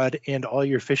fishing rod and all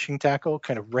your fishing tackle,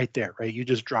 kind of right there, right? You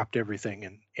just dropped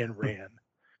everything and ran,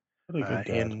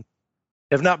 and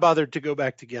have not bothered to go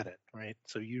back to get it, right?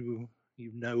 So you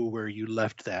know where you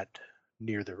left that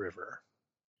near the river.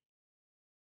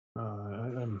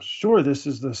 I'm sure this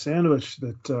is the sandwich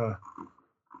that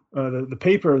the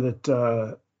paper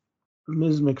that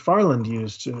Ms. McFarland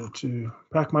used to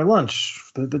pack my lunch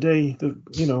the day, the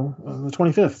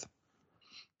 25th.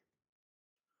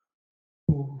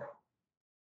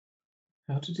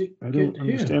 How did it? I don't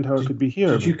understand how it could be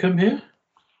here. Did you come here?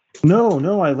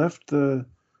 No. I left all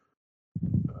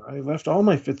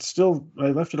my. I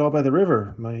left it all by the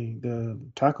river. The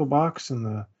tackle box and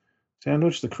the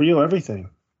sandwich, the creel, everything.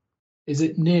 Is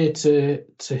it near to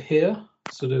here,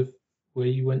 sort of where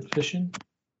you went fishing?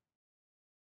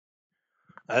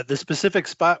 The specific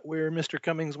spot where Mr.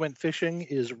 Cummings went fishing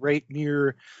is right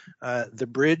near the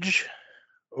bridge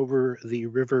over the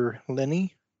River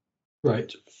Lenny.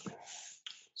 Right.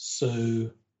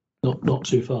 So not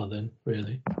too far then,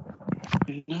 really.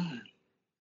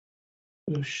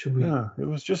 Should we? Yeah, it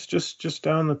was just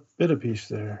down the bitter piece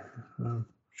there.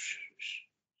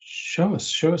 Show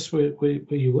us where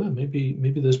you were.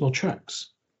 Maybe there's more tracks.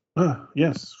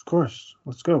 Yes, of course.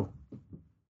 Let's go.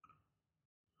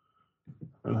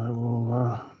 And I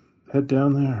will head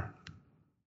down there.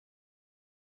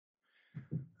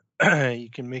 You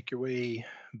can make your way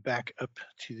back up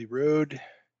to the road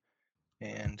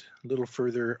and a little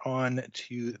further on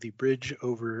to the bridge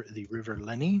over the River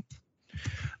Lenny.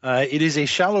 It is a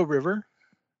shallow river.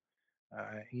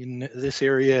 In this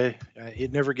area,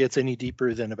 it never gets any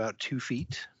deeper than about 2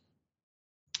 feet.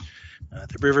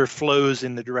 The river flows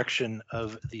in the direction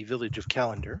of the village of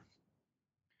Callender.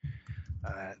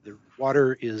 The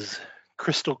water is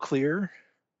crystal clear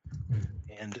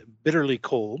and bitterly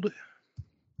cold.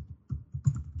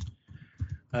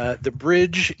 The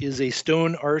bridge is a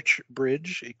stone arch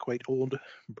bridge, a quite old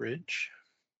bridge.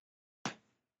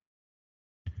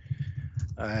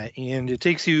 And it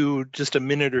takes you just a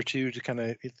minute or two to kind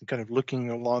of looking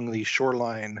along the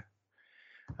shoreline,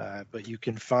 but you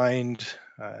can find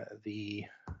the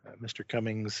Mr.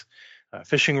 Cummings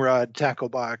fishing rod, tackle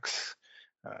box,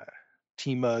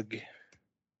 T-mug,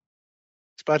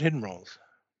 spot hidden rolls.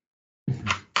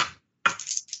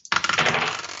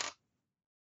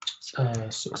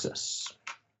 Success.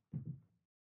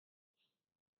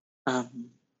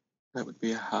 That would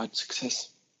be a hard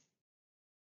success.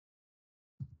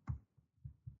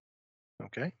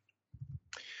 Okay.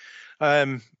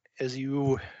 As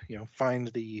you find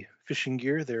the fishing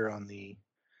gear there on the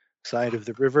side of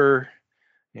the river,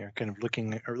 kind of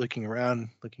looking around,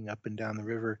 looking up and down the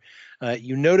river,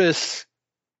 you notice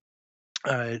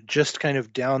just kind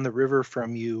of down the river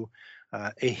from you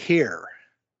a hare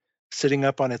sitting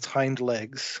up on its hind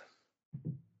legs,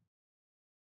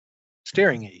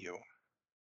 staring at you.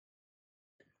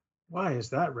 Why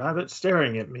is that rabbit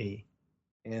staring at me?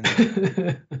 And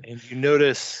you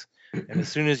notice, and as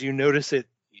soon as you notice it,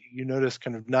 you notice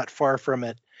kind of not far from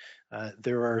it,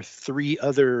 there are 3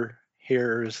 other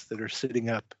hares that are sitting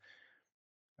up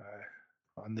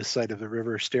on this side of the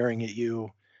river staring at you.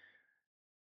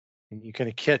 And you kind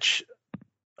of catch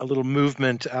a little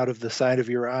movement out of the side of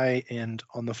your eye, and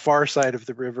on the far side of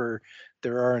the river,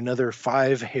 there are another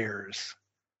 5 hares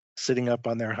sitting up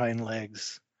on their hind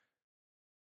legs,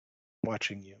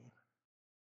 watching you.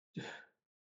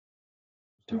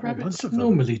 Do rabbits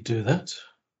normally do that?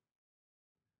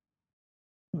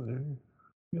 I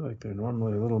feel like they're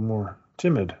normally a little more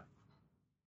timid.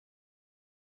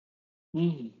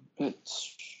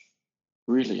 That's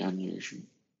really unusual.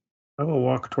 I will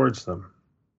walk towards them.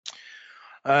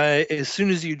 As soon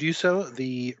as you do so,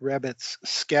 the rabbits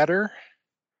scatter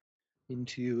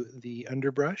into the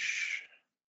underbrush.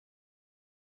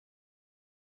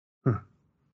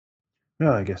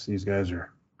 Well, I guess these guys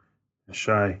are as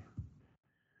shy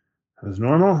as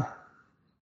normal.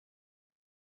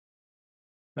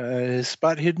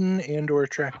 Spot hidden and or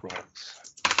track rolls.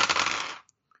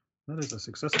 That is a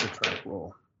successful track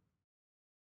roll.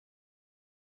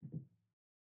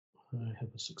 I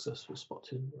have a successful spot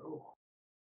hidden roll.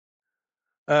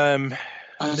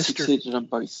 I succeeded on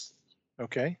both.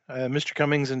 Okay. Mr.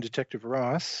 Cummings and Detective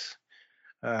Ross,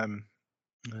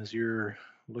 as you're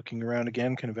looking around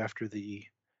again, kind of after the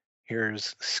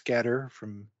hares scatter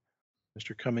from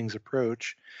Mr. Cummings'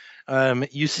 approach,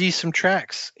 you see some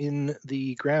tracks in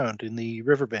the ground, in the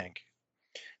riverbank.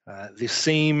 The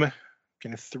same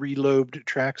kind of 3-lobed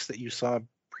tracks that you saw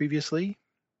previously.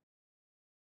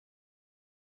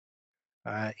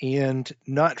 And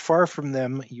not far from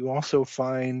them, you also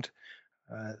find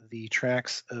the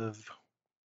tracks of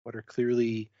what are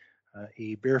clearly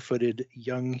a barefooted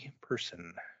young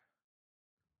person.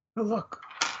 Oh, look.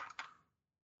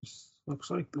 This looks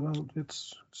like, well,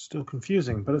 it's still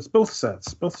confusing, but it's both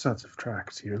sets of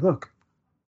tracks here. Look.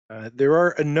 There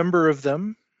are a number of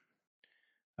them,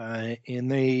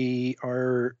 and they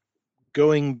are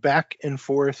going back and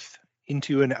forth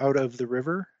into and out of the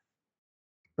river.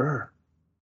 Sure.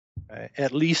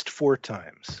 At least 4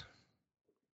 times.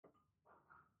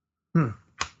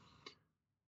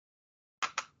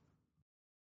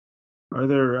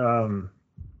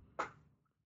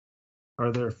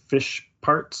 Are there fish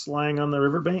parts lying on the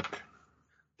riverbank?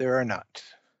 There are not.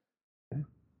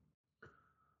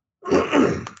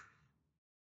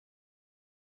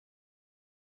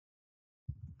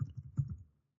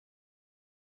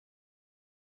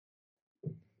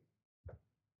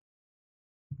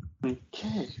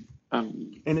 Okay.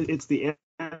 And it's the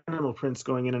animal prints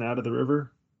going in and out of the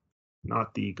river,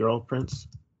 not the girl prints?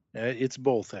 It's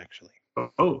both, actually. Oh,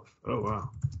 both. Oh, wow.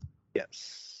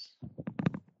 Yes.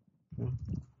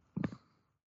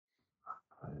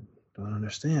 I don't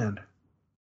understand.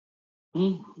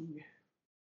 We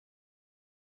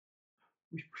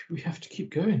have to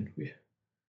keep going.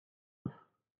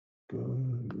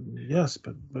 Yes,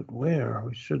 but where?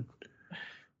 We should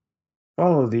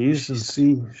follow these and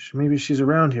see. Maybe she's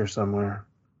around here somewhere.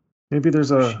 Maybe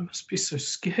there's a... She must be so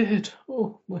scared.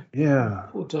 Oh, my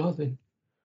poor darling.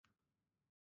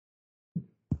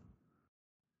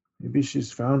 Maybe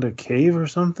she's found a cave or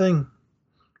something.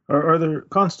 Are there...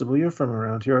 Constable, you're from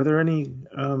around here. Are there any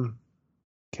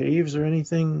caves or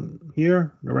anything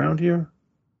here, around here?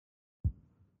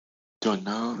 Do I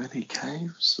know of any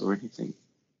caves or anything?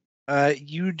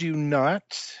 You do not.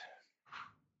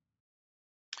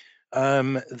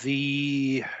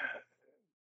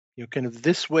 Kind of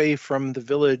this way from the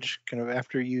village, kind of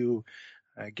after you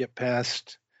get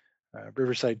past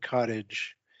Riverside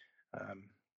Cottage,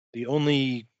 the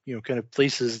only kind of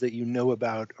places that you know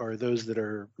about are those that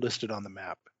are listed on the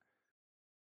map.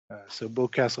 So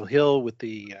Bowcastle Hill with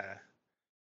the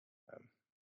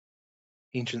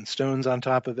ancient stones on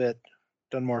top of it.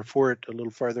 Dunmore Fort a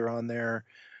little farther on there.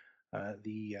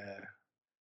 The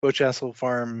Bowcastle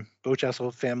Farm,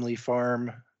 Bowcastle Family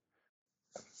Farm,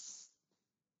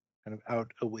 kind of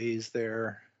out a ways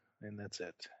there, and that's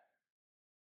it.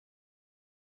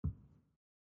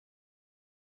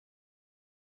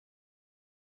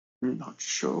 I'm not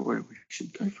sure where we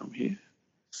should go from here.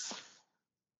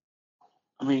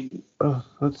 I mean,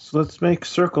 Let's make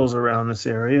circles around this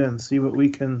area and see what we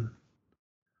can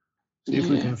see if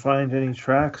we yeah. can find any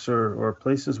tracks or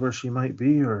places where she might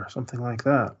be or something like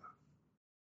that.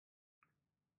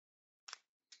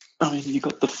 I mean, you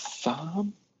got the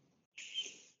farm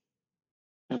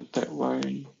out that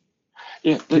way.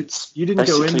 Yeah, let's. You didn't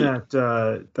go in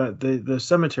basically- that the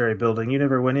cemetery building. You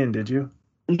never went in, did you?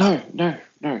 No.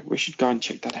 We should go and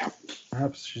check that out.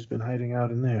 Perhaps she's been hiding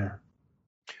out in there.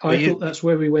 I thought that's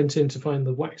where we went in to find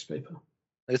the wax paper.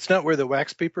 It's not where the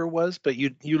wax paper was, but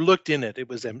you looked in it. It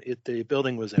was the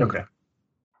building was empty. Okay.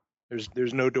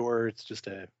 There's no door. It's just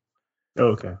Oh,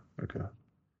 okay.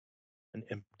 an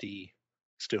empty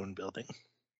stone building.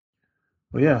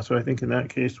 Well, yeah. So I think in that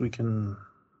case we can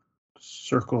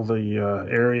circle the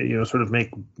area. Sort of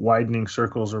make widening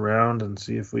circles around and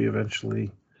see if we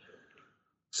eventually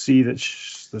see that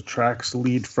the tracks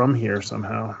lead from here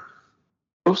somehow.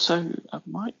 Also, I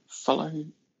might follow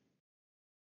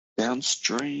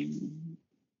downstream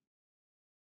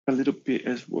a little bit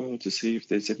as well to see if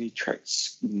there's any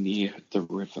tracks near the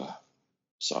river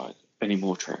side. Any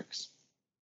more tracks?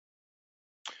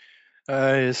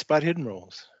 Spot hidden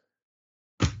rolls.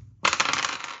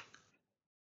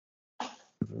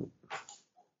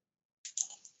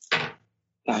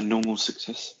 Normal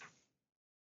success.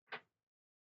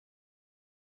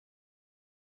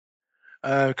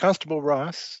 Constable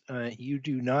Ross, you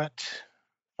do not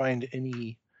find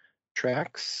any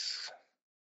tracks,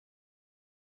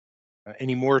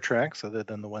 any more tracks other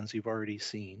than the ones you've already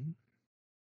seen.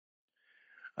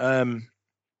 But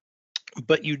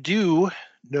you do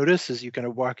notice as you kind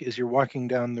of as you're walking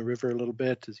down the river a little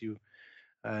bit,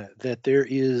 that there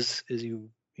is, as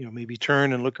you maybe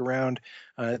turn and look around,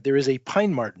 there is a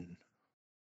pine marten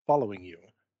following you.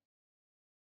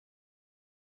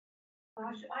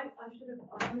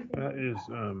 That is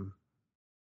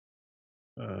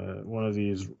one of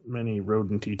these many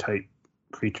rodent-y type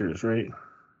creatures, right?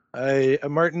 A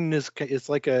marten is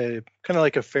like kind of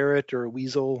like a ferret or a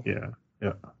weasel.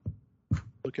 Yeah.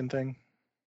 Looking thing.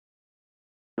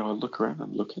 I'll look around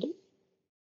and look at it.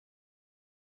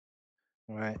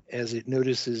 All right. As it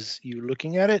notices you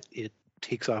looking at it, it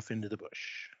takes off into the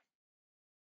bush.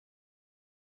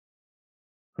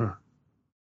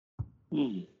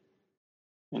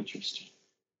 Interesting.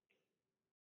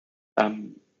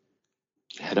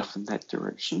 Head off in that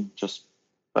direction, just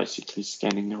basically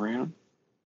scanning around.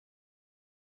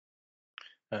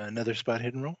 Another spot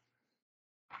hidden roll.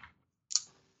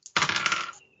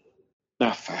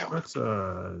 Fail. That's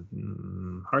a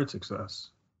hard success.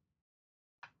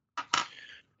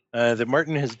 The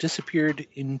marten has disappeared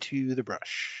into the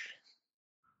brush.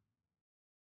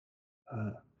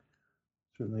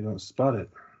 Certainly don't spot it.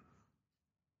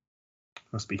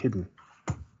 Must be hidden.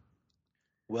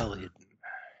 Well hidden.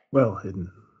 Well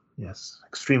hidden. Yes,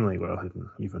 extremely well hidden,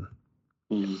 even.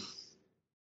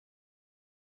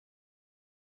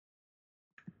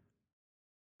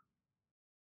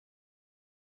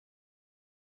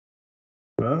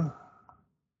 Well,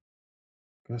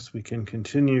 guess we can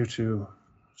continue to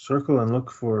circle and look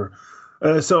for.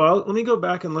 Let me go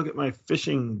back and look at my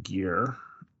fishing gear.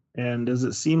 And does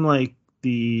it seem like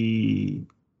the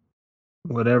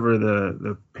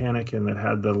pannikin that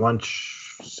had the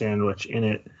lunch sandwich in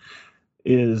it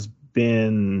is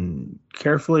been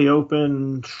carefully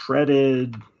opened,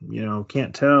 shredded?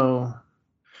 Can't tell.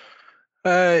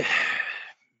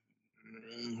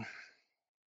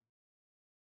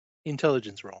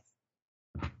 Intelligence roll.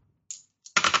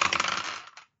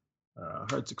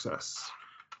 Hard success.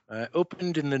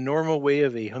 Opened in the normal way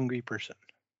of a hungry person.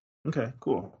 Okay,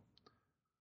 cool.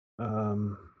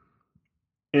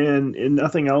 And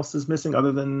nothing else is missing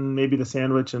other than maybe the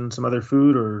sandwich and some other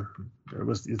food, or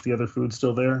is the other food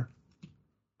still there?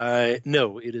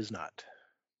 No, it is not.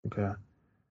 Okay.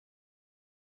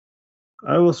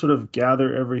 I will sort of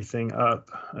gather everything up,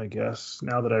 I guess,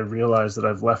 now that I realize that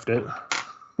I've left it.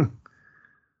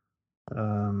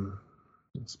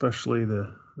 Especially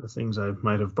the things I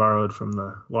might have borrowed from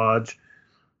the lodge.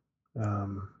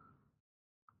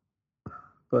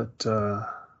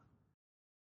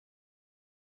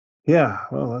 Yeah,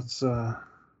 well, let's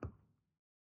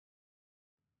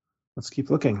keep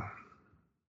looking.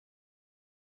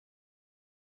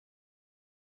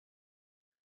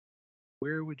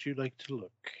 Where would you like to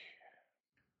look?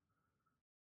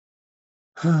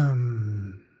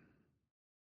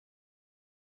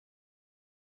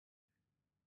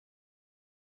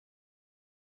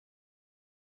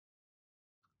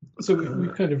 So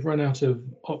we've kind of run out of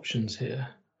options here.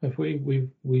 If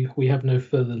we have no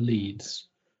further leads.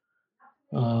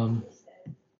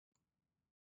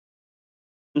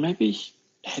 Maybe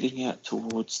heading out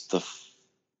towards the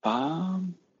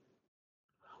farm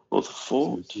or the So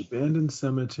fort. it's the abandoned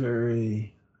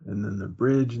cemetery, and then the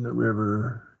bridge and the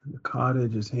river. The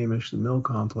cottage is Hamish, the mill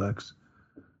complex.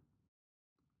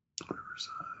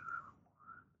 Riverside.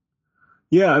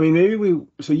 Yeah, I mean, maybe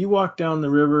so you walk down the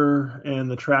river and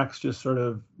the tracks just sort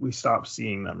of, we stop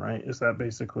seeing them, right? Is that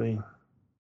basically?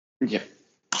 Yeah.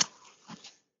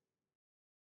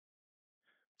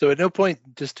 So at no point,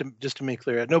 just to make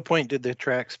clear, at no point did the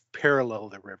tracks parallel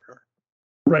the river.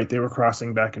 Right, they were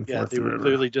crossing back and Yeah, forth they the were river.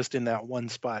 clearly just in that one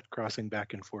spot, crossing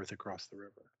back and forth across the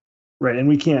river. Right, and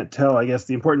we can't tell, I guess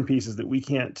the important piece is that we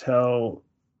can't tell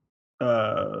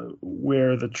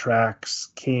where the tracks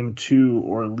came to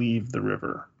or leave the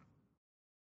river.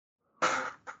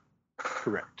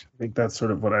 Correct. I think that's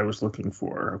sort of what I was looking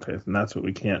for. Okay, and that's what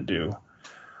we can't do.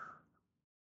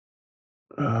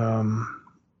 And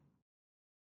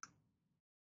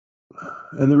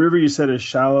the river you said is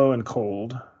shallow and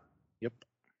cold. Yep.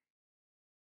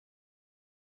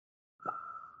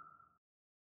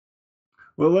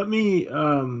 Well, let me try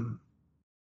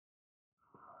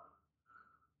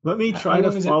How to long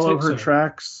does it follow take, her sorry?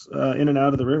 tracks in and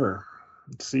out of the river.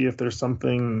 See if there's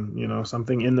something,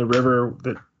 something in the river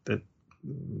that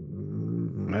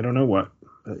I don't know what.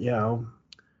 But yeah,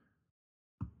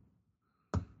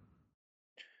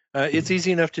 It's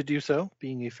easy enough to do so,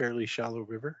 being a fairly shallow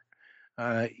river.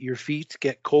 Your feet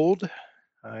get cold.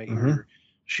 Your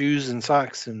shoes and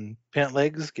socks and pant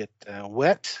legs get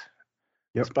wet.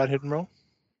 Yep. Spot hidden roll.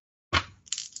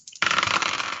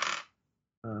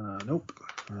 Nope.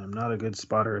 I'm not a good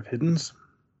spotter of hiddens.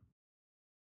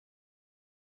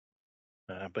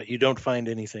 But you don't find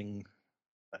anything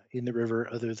in the river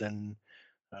other than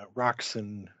rocks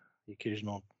and the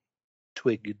occasional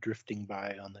twig drifting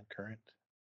by on the current.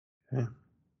 Okay.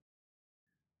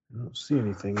 I don't see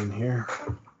anything in here.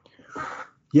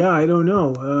 Yeah, I don't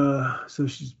know. So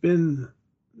she's been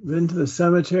to the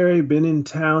cemetery, been in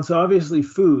town. So obviously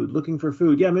food, looking for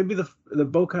food. Yeah, maybe the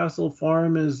Bocastle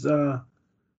farm is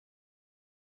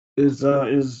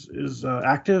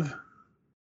active.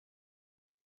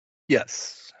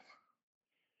 Yes.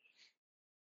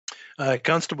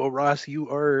 Constable Ross, you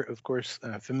are, of course,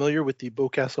 familiar with the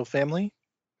Bocastle family.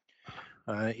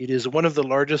 It is one of the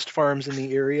largest farms in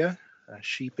the area,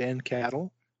 sheep and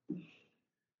cattle.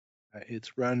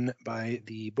 It's run by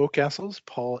the Bocastles,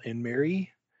 Paul and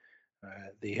Mary.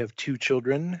 They have 2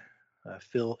 children,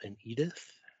 Phil and Edith.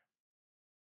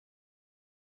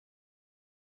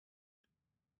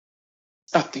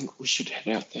 I think we should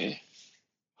head out there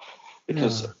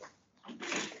because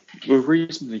we're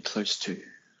reasonably close to.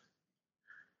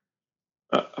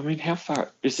 I mean, how far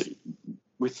is it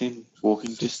within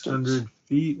walking 600 distance?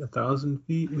 feet, 1,000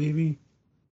 feet, maybe.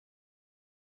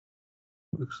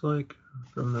 Looks like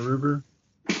from the river.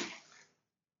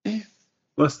 Yeah.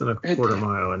 Less than a Head quarter there.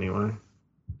 mile, anyway.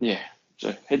 Yeah,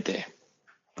 so head there.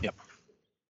 Yep.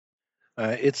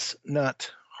 It's not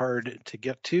hard to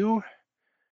get to.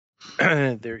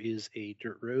 There is a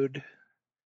dirt road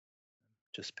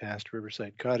just past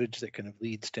Riverside Cottage that kind of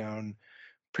leads down,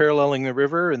 paralleling the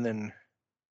river, and then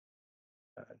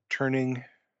turning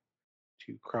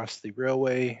to cross the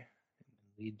railway and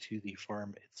lead to the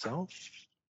farm itself.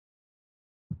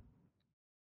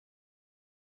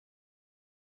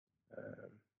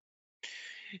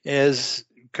 As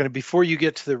kind of before you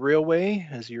get to the railway,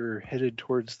 as you're headed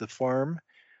towards the farm,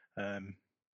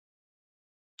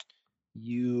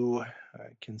 you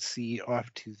can see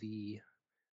off to the,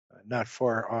 not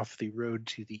far off the road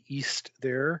to the east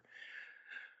there,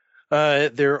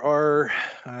 there are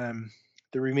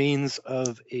the remains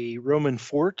of a Roman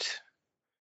fort,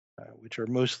 which are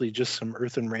mostly just some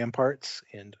earthen ramparts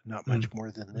and not much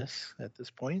more than this at this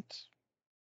point.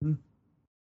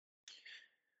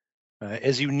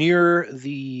 As you near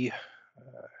the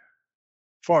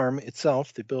farm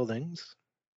itself, the buildings,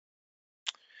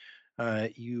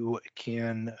 you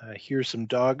can hear some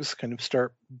dogs kind of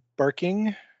start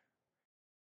barking,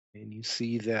 and you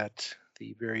see that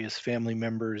the various family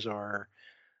members are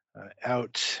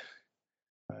out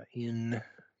in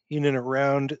and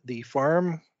around the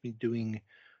farm, doing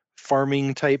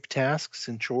farming type tasks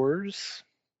and chores.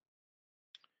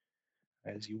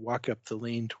 As you walk up the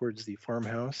lane towards the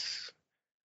farmhouse,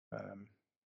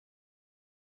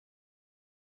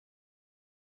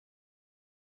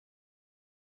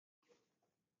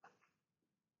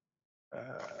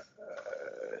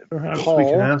 Perhaps we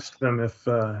Paul. can ask them if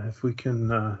we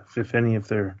can if any of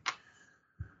their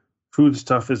food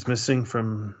stuff is missing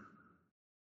from,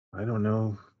 I don't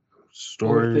know,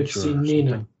 storage Or if they've or seen something.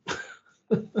 Nina.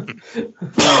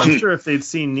 No, I'm sure if they'd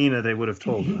seen Nina, they would have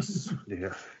told us,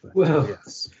 dear. But, Well,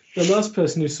 yes. The last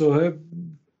person who saw her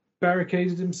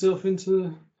barricaded himself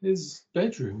into his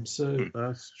bedroom, so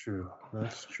That's true.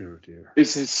 That's true, dear.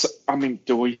 Is this? I mean,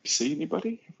 do we see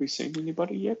anybody? Have we seen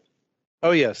anybody yet?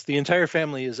 Oh yes, the entire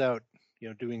family is out,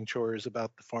 doing chores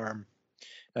about the farm.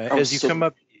 As you so- come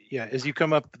up, as you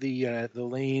come up the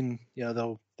lane,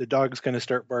 the dog's going to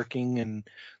start barking, and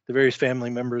the various family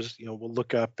members, will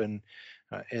look up, and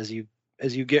as you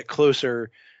get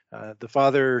closer, the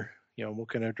father, will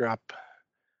kind of drop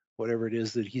whatever it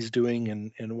is that he's doing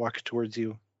and walk towards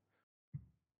you.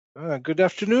 Good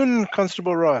afternoon,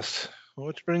 Constable Ross.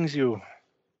 What brings you?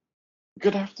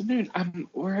 Good afternoon. I'm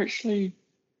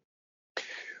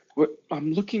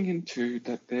looking into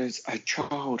that. There's a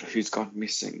child who's gone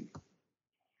missing.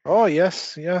 Oh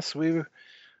yes.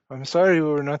 I'm sorry we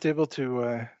were not able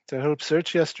to help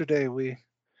search yesterday. We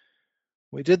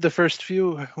did the first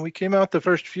few. We came out the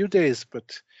first few days,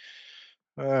 but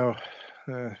it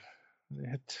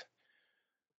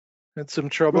had some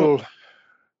trouble.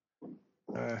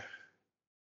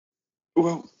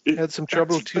 Had some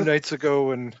trouble 2 nights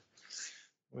ago, and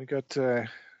we got to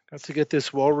get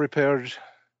this wall repaired.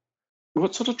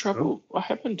 What sort of trouble? What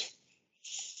happened?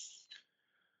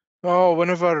 Oh, one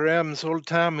of our rams, old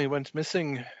Tam, he went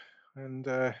missing, and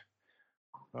I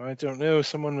don't know.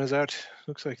 Someone was out.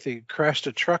 Looks like they crashed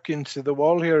a truck into the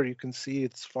wall here. You can see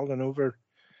it's fallen over.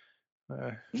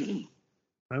 I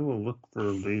will look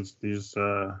for these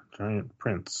giant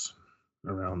prints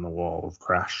around the wall of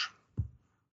crash.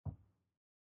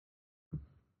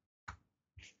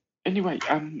 Anyway,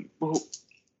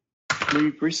 we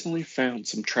recently found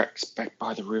some tracks back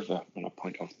by the river, when I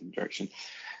point off in the direction,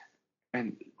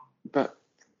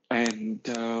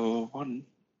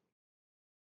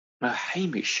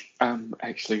 Hamish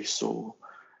actually saw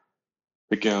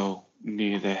the girl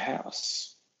near their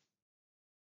house.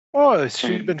 Oh,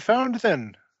 she'd been found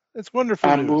then. It's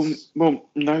wonderful news. Well,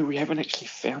 no, we haven't actually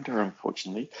found her,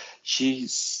 unfortunately. She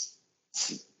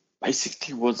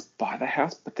basically was by the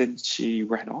house, but then she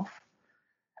ran off.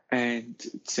 And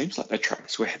it seems like the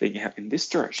tracks were heading out in this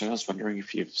direction. I was wondering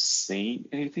if you've seen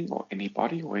anything or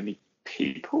anybody or any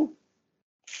people.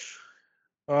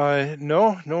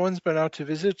 No one's been out to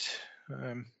visit.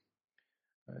 The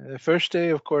first day,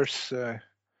 of course,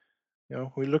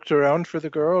 we looked around for the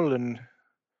girl, and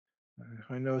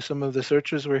I know some of the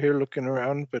searchers were here looking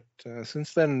around, but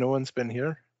since then, no one's been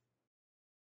here.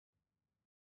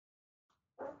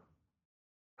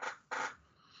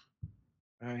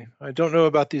 I don't know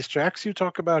about these tracks you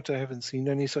talk about. I haven't seen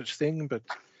any such thing, but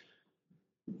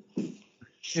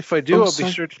if I do, I'll be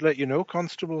sure to let you know,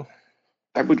 Constable.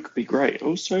 That would be great.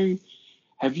 Also,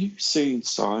 have you seen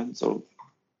signs of,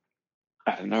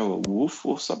 I don't know, a wolf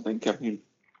or something? I mean,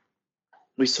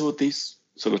 we saw these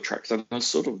sort of tracks, and I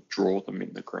sort of draw them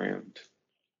in the ground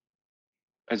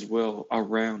as well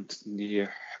around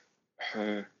near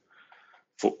her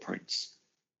footprints.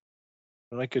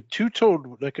 Like a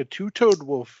two-toed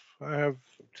wolf. I have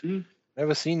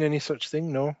never seen any such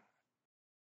thing, no.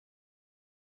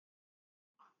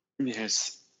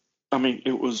 Yes. I mean,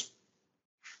 it was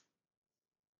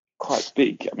quite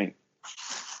big. I mean,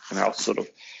 and I sort of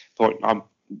thought I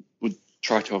would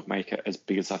try to make it as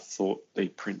big as I thought the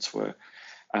prints were.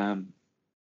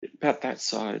 About that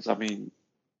size. I mean,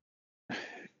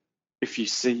 if you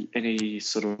see any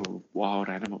sort of wild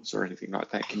animals or anything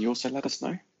like that, can you also let us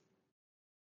know?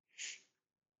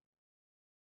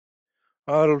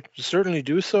 I'll certainly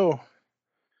do so.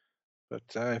 But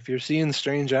if you're seeing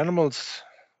strange animals,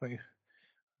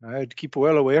 I'd keep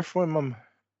well away from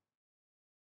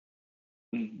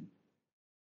them.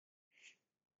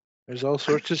 There's all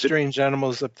sorts of strange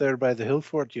animals up there by the hill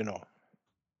fort, you know.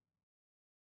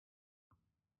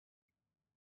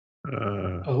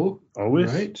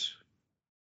 Always? Right.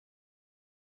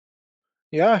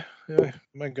 Yeah,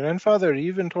 my grandfather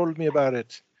even told me about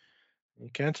it. You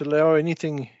can't allow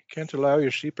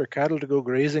your sheep or cattle to go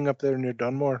grazing up there near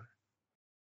Dunmore.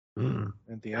 And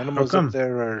the animals up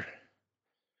there are...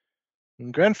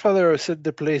 And grandfather said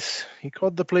he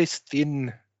called the place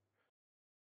Thin.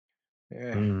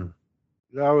 Yeah.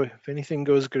 Now, if anything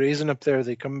goes grazing up there,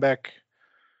 they come back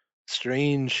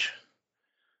strange.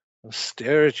 They'll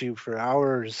stare at you for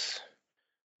hours.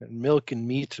 And milk and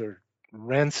meat are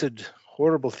rancid,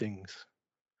 horrible things.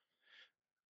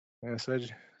 Yes,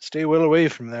 I'd stay well away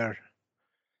from there.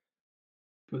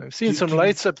 But I've seen some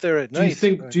lights up there at night.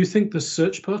 Do you think the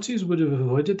search parties would have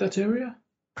avoided that area?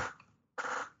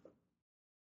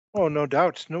 Oh, no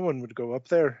doubt. No one would go up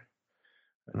there.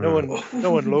 No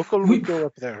one local would go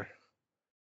up there.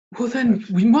 Well, then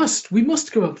we must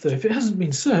go up there. If it hasn't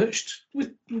been searched,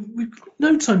 we've got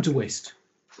no time to waste.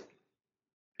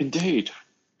 Indeed,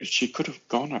 she could have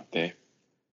gone up there.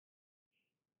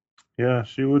 Yeah,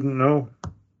 she wouldn't know.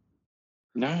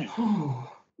 No. Oh,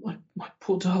 my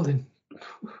poor darling.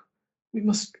 We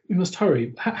must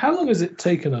hurry. How long has it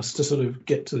taken us to sort of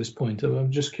get to this point?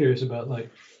 I'm just curious about like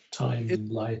time and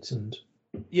light and.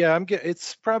 Yeah,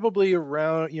 it's probably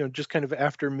around, just kind of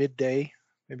after midday,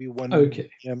 maybe 1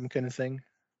 p.m. kind of thing.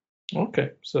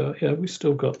 Okay, so yeah, we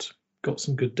still got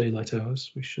some good daylight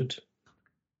hours. We should,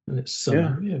 and it's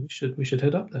summer. Yeah, we should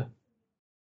head up there.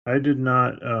 I did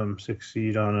not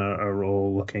succeed on a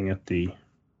roll looking at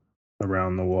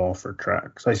around the wall for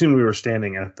tracks. I assume we were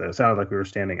standing it sounded like we were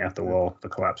standing at the wall, the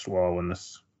collapsed wall, when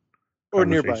this or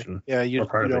nearby. Yeah, you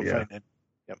don't find it.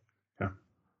 Yep. Yeah.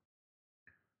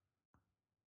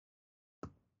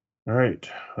 All right.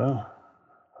 Well,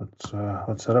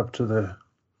 let's head up to the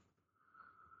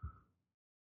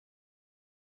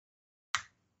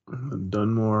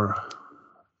Dunmore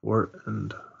Fort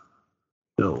and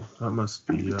Hill. That must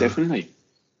be Definitely.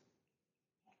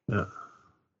 Yeah.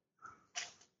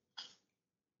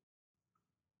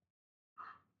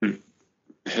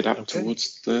 Head up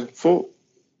towards the fort.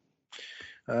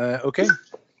 Okay.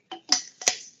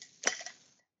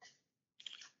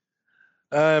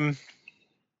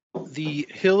 The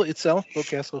hill itself,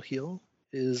 Boscastle Hill,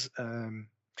 is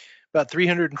about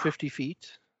 350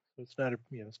 feet. So it's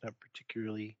not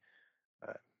particularly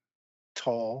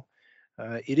tall.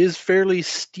 It is fairly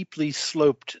steeply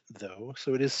sloped, though,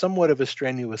 so it is somewhat of a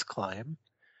strenuous climb.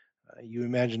 You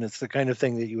imagine it's the kind of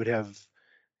thing that you would have.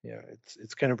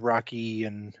 It's kind of rocky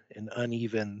and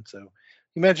uneven. So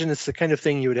imagine it's the kind of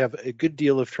thing you would have a good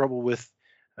deal of trouble with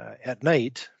at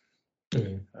night.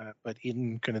 But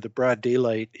in kind of the broad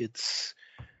daylight, it's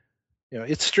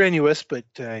strenuous, but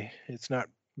it's not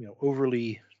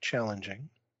overly challenging.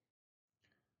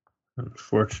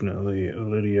 Unfortunately,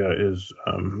 Lydia is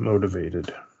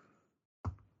motivated.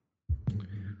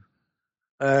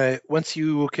 Once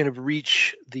you kind of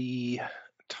reach the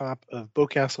top of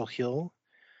Boscastle Hill,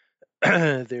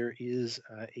 there is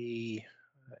a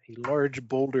large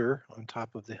boulder on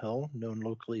top of the hill, known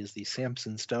locally as the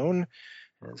Samson Stone,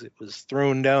 as it was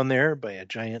thrown down there by a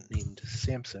giant named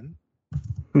Samson.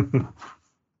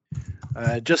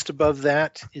 Just above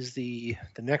that is the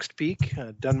next peak,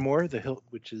 Dunmore, the hill,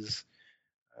 which is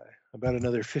about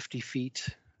another 50 feet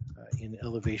in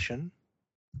elevation.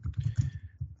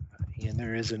 And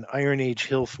there is an Iron Age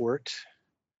hill fort,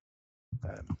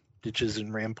 ditches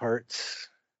and ramparts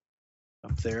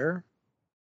up there.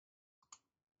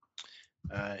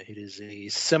 It is a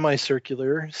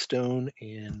semicircular stone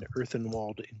and earthen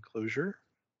walled enclosure.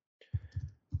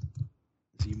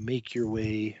 As you make your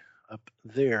way up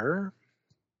there,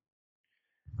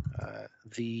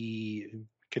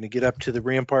 kind of get up to the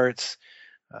ramparts.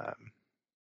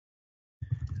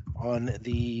 On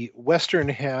the western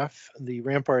half, the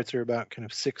ramparts are about kind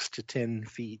of 6 to 10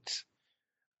 feet.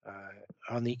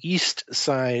 On the east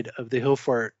side of the hill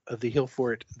fort,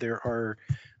 there are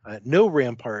no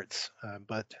ramparts,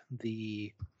 but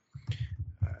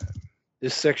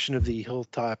this section of the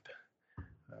hilltop,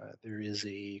 there is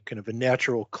a kind of a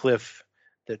natural cliff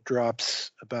that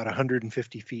drops about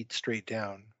 150 feet straight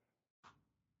down.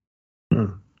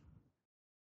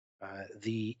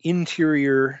 The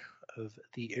interior of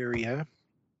the area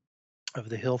of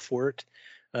the hill fort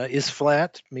is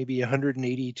flat, maybe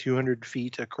 180, 200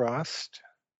 feet across.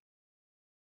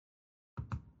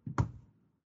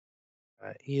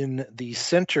 In the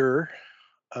center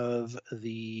of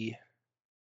the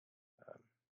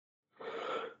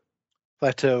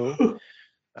plateau,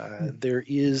 there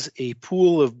is a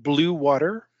pool of blue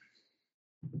water.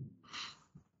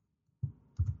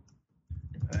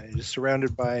 It is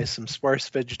surrounded by some sparse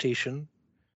vegetation,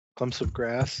 clumps of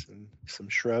grass, and some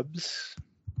shrubs.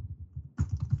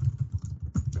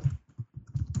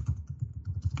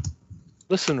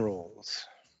 Listen rolls.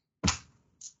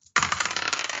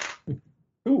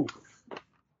 Ooh.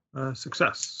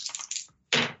 Success.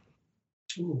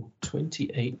 Ooh,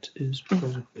 28 is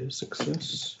probably a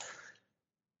success.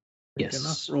 Yes.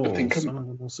 Enough rolls. Some of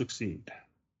them will succeed.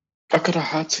 I got a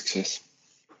hard success.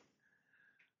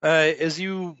 As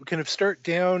you kind of start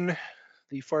down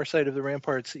the far side of the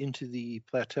ramparts into the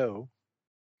plateau,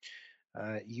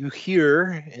 you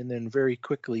hear and then very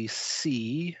quickly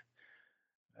see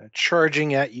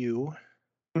charging at you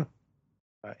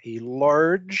a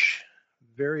large,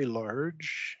 very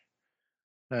large,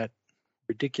 not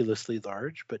ridiculously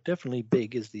large, but definitely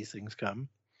big as these things come.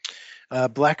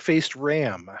 Black-faced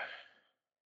ram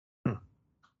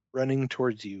running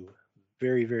towards you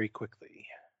very, very quickly.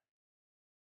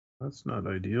 That's not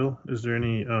ideal. Is there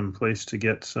any place to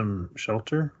get some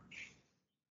shelter?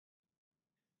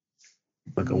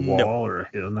 Like a No. wall or a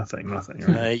hill? Nothing.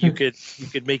 Right? You could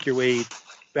make your way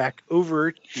back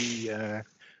over the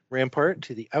rampart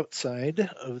to the outside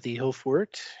of the hill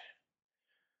fort.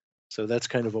 So that's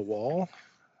kind of a wall.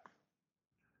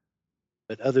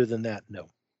 But other than that, no.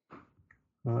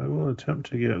 Well, I will attempt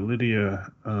to get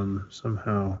Lydia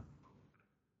somehow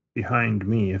behind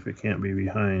me if it can't be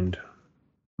behind.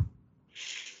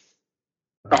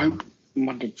 I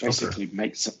want to basically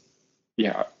make some.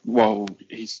 Yeah, while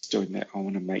he's doing that, I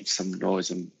want to make some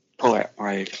noise and pull out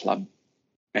my club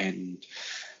and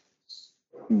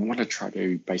want to try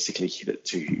to basically hit it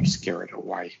to scare it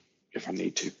away if I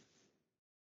need to.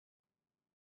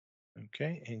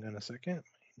 Okay, hang on a second.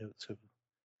 My notes have.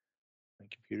 My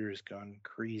computer has gone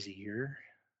crazy here.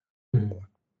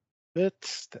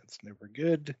 But that's never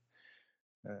good.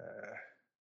 Come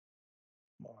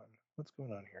on, what's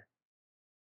going on here?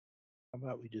 How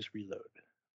about we just reload?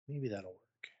 Maybe that'll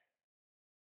work.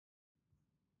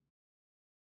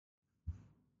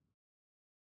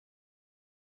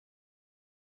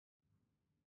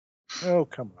 Oh,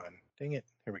 come on. Dang it.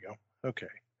 Here we go. Okay.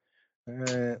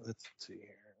 Let's see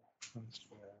here.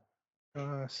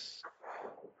 Cross.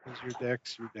 Here's your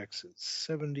dex. Your dex is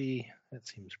 70. That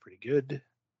seems pretty good.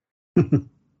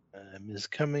 Mrs.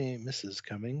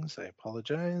 Cummings, I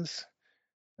apologize.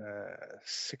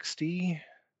 60.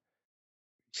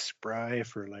 Spry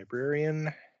for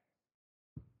librarian.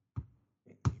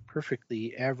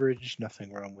 Perfectly average,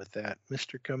 nothing wrong with that.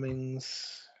 Mr.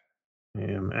 Cummings. I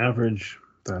am average.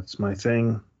 That's my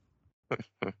thing.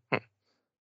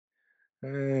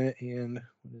 And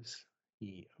what is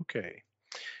he? Okay.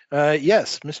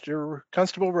 Yes, Mr.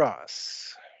 Constable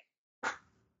Ross.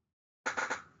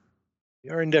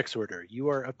 Your index order. You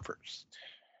are up first.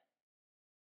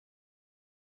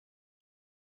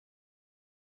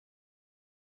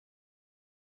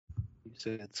 You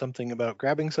said something about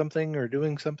grabbing something or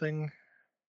doing something?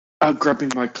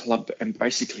 Grabbing my club and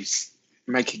basically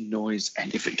making noise,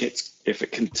 and if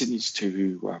it continues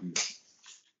to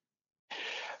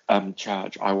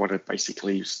charge, I want to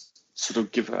basically sort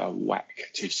of give it a whack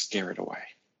to scare it away.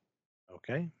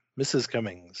 Okay. Mrs.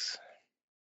 Cummings.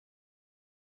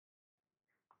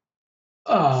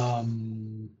 I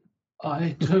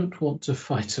don't want to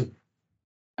fight an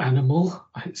animal.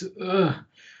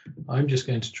 I'm just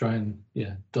going to try and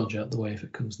dodge out the way if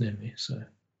it comes near me. So.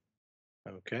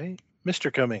 Okay.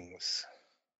 Mr. Cummings.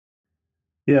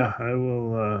 Yeah, I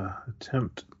will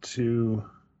attempt to.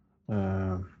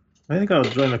 I think I'll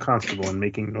join the constable in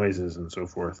making noises and so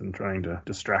forth and trying to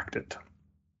distract it.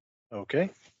 Okay.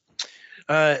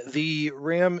 The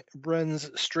ram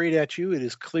runs straight at you. It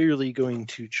is clearly going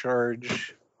to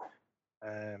charge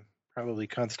probably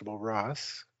Constable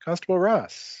Ross. Constable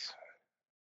Ross.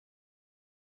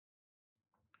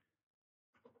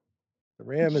 The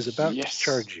ram is about to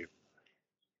charge you.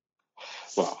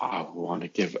 Well, I want to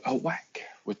give a whack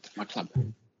with my club.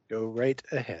 Go right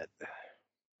ahead.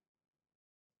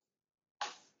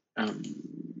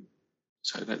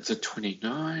 So that's a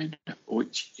 29,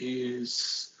 which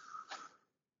is,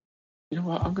 you know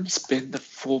what, I'm going to spend the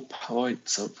 4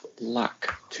 points of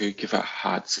luck to give a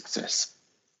hard success.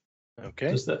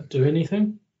 Okay. Does that do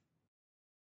anything?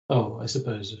 Oh, I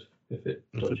suppose if it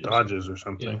dodges or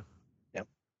something. Yeah.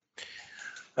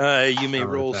 You may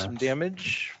roll some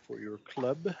damage for your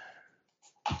club.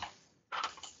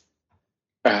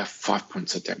 5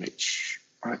 points of damage.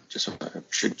 Right, just I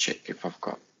should check if I've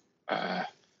got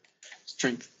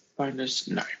strength bonus.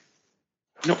 No.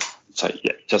 Nope. So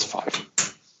yeah, just 5.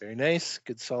 Very nice.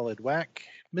 Good solid whack.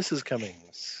 Mrs.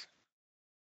 Cummings.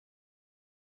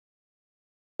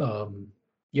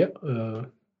 Yep.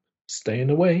 Staying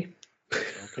away.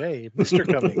 Okay, Mr.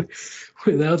 Cummings.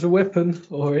 Without a weapon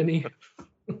or any.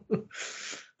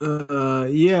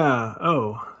 Yeah.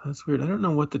 Oh, that's weird. I don't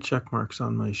know what the check marks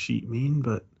on my sheet mean,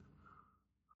 but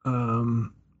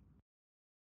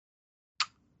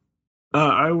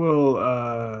I will.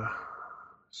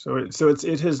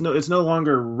 It's no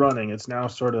longer running. It's now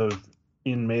sort of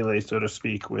in melee, so to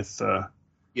speak, with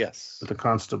yes, with the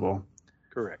constable.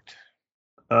 Correct.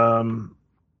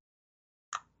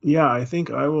 Yeah, I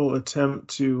think I will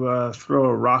attempt to throw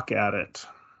a rock at it.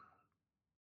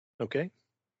 Okay.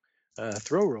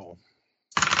 Throw roll.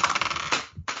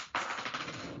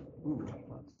 Ooh,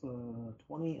 that's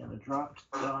 20 and a dropped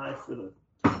die for the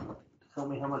tell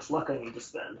me how much luck I need to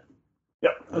spend.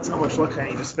 Yep, that's how much luck I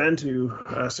need to spend to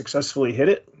successfully hit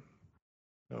it.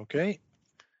 Okay.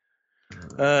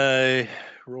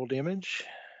 Roll damage.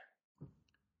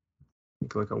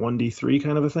 Like a 1d3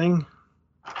 kind of a thing.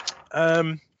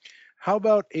 How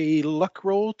about a luck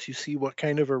roll to see what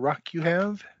kind of a rock you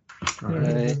have? All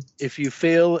right. If you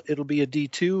fail, it'll be a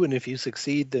D2, and if you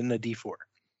succeed, then a D4.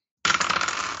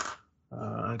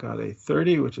 I got a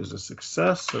 30, which is a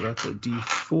success, so that's a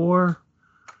d4.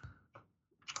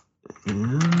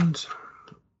 And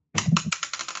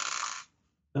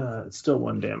it's still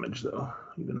 1 damage, though,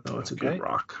 even though it's a Okay. good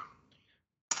rock.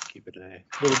 Give it a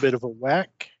little bit of a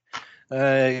whack.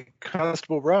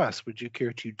 Constable Ross, would you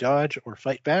care to dodge or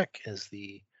fight back as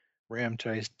the ram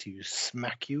tries to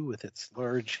smack you with its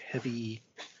large, heavy,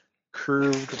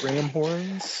 curved ram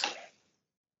horns?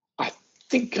 I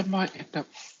think I might end up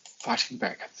fighting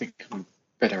back. I think I'm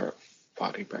better at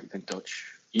fighting back than dodge.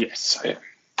 Yes, I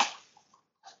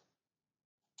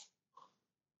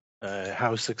am.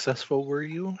 How successful were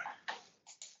you?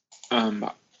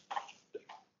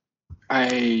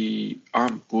 I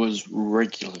was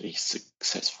regularly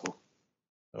successful.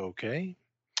 Okay.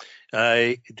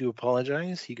 I do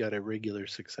apologize. He got a regular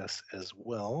success as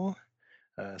well.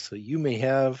 So you may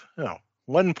have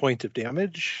 1 point of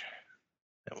damage.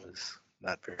 That was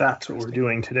not very That's what we're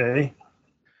doing today.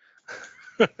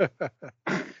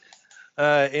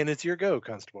 And it's your go,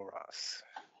 Constable Ross.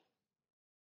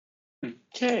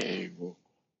 Okay, well,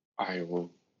 I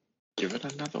will give it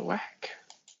another whack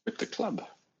with the club.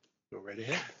 Go right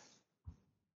ahead.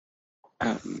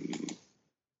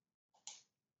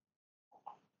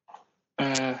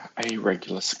 A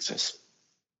regular success.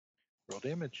 Roll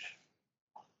damage.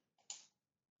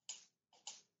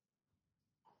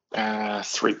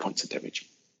 3 points of damage.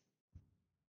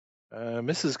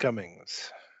 Mrs.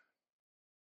 Cummings.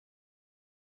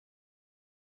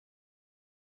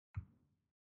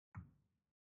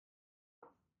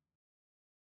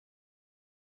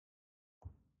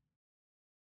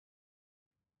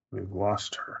 We've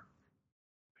lost her.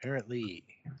 Apparently.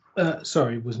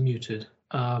 Sorry, was muted.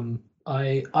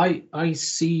 I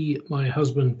see my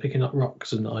husband picking up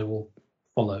rocks, and I will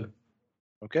follow.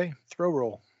 Okay, throw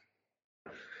roll.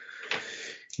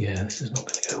 Yeah, this is not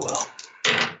going to go well.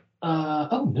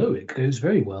 Oh no, it goes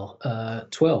very well.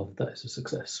 12. That is a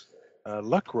success.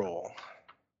 Luck roll.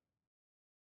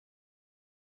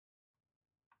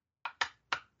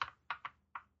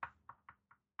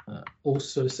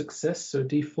 Also a success, so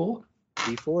D4.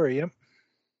 D4, yep.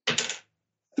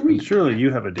 3. Surely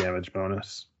you have a damage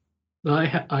bonus.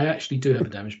 I actually do have a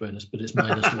damage bonus, but it's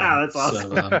 -1. That's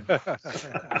awesome.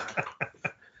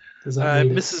 Does that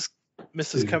mean Mrs.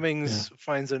 Cummings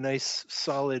finds a nice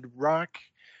solid rock,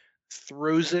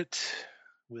 throws it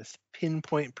with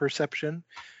pinpoint perception.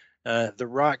 The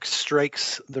rock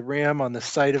strikes the ram on the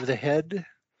side of the head.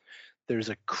 There's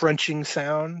a crunching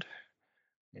sound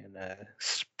and a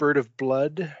spurt of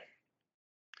blood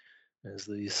as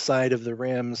the side of the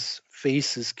ram's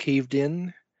face is caved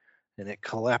in and it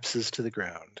collapses to the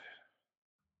ground.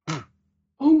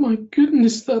 Oh my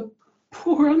goodness, that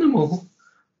poor animal.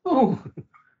 Oh.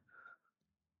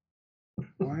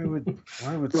 Why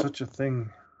would such a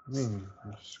thing? I mean,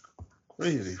 it's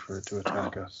crazy for it to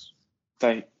attack us.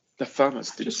 The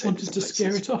farmers did Just wanted to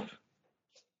scare it off.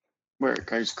 Where it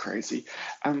goes crazy.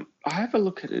 I have a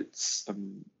look at its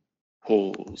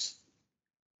paws.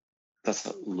 Does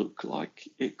it look like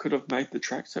it could have made the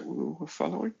tracks that we were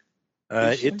following?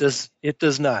 It does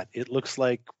not. It looks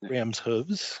like ram's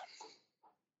hooves.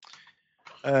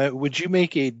 Would you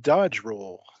make a dodge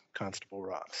roll, Constable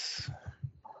Ross?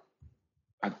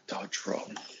 A dodge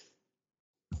roll.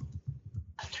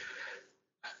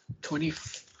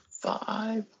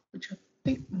 25, which I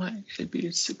think might actually be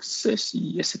a success.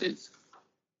 Yes, it is.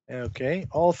 Okay.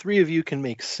 All three of you can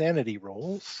make sanity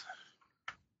rolls.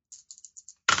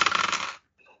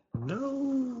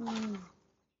 No.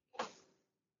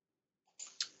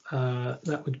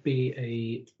 That would be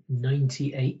a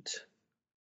 98.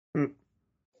 So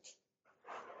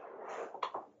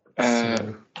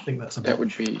I think that's a that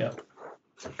would be. Yeah.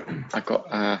 I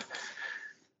got a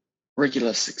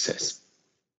regular success.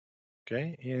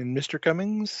 Okay. And Mr.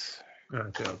 Cummings?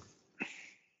 Failed.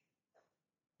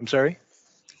 I'm sorry?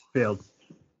 Failed.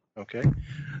 Okay.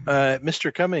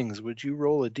 Mr. Cummings, would you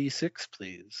roll a d6,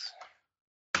 please?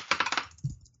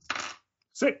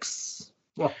 6.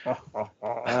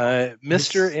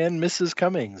 Mr. and Mrs.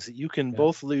 Cummings, you can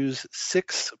both lose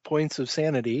 6 points of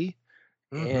sanity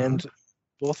and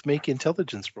both make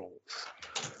intelligence rolls.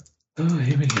 Oh,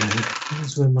 here we go.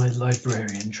 Here's where my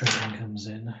librarian training comes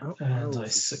in. And I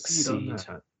succeed.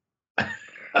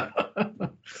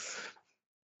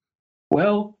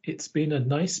 Well, it's been a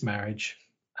nice marriage,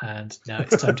 and now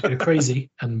it's time to go crazy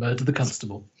and murder the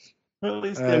constable. Well, at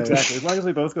least exactly. As long as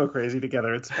we both go crazy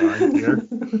together, it's fine here.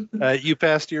 You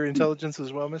passed your intelligence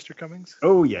as well, Mr. Cummings?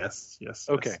 Oh yes.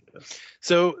 Okay. Yes.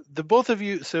 So the both of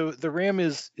you, so the ram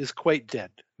is quite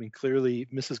dead. I mean, clearly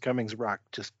Mrs. Cummings' rock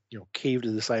just caved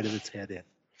to the side of its head in.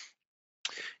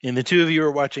 And the two of you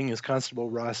are watching as Constable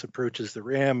Ross approaches the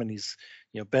ram, and he's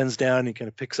bends down and he kind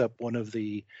of picks up one of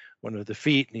the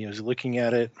feet, and he was looking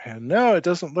at it. And no, it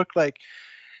doesn't look like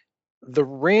the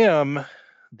ram,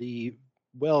 the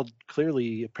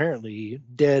clearly apparently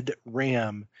dead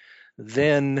ram,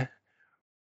 then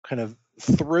kind of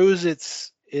throws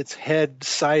its head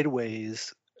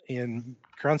sideways, and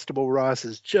Constable Ross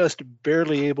is just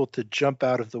barely able to jump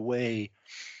out of the way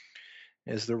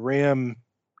as the ram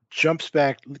jumps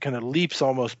back, kind of leaps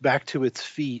almost back to its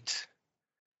feet,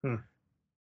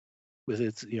 with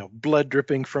its blood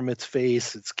dripping from its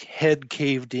face, its head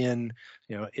caved in,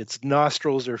 its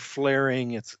nostrils are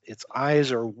flaring, its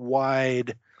eyes are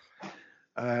wide.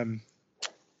 Mr.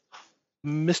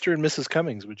 and Mrs.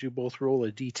 Cummings, would you both roll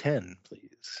a D10,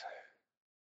 please?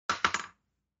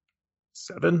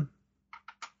 7.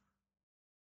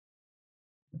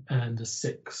 And a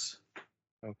 6.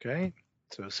 Okay,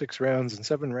 so 6 rounds and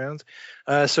 7 rounds.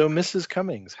 So Mrs.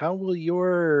 Cummings, how will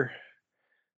your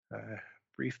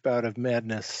brief bout of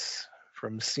madness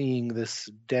from seeing this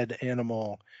dead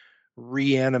animal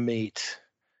reanimate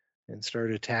and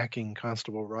start attacking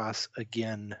Constable Ross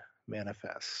again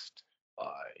manifest? I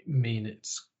mean,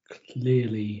 it's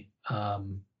clearly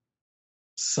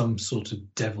some sort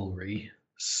of devilry.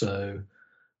 So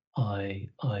I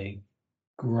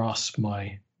grasp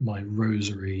my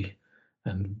rosary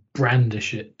and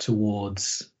brandish it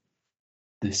towards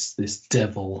this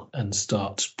devil and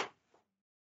start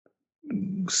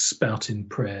spouting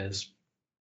prayers.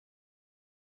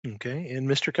 Okay, and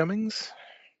Mr. Cummings?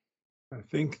 I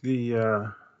think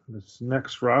this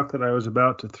next rock that I was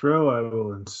about to throw, I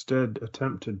will instead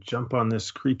attempt to jump on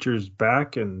this creature's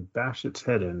back and bash its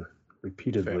head in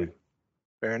repeatedly.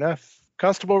 Fair enough.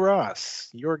 Constable Ross,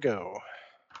 your go.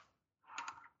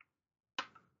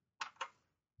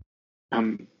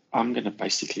 I'm going to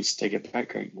basically stick it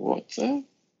back going, what the?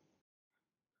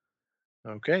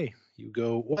 Okay, you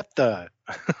go, what the?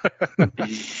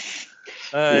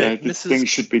 Yeah, this thing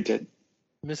should be dead.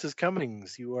 Mrs.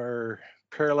 Cummings, you are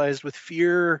paralyzed with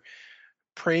fear,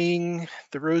 praying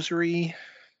the rosary.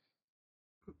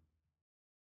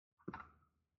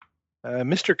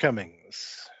 Mr.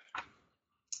 Cummings.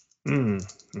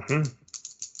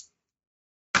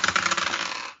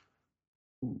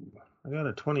 I got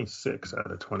a 26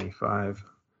 out of 25.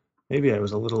 Maybe I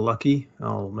was a little lucky.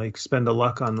 I'll spend a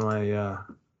luck on my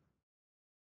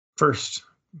first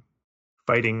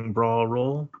fighting brawl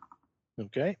roll.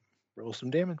 Okay, roll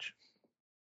some damage.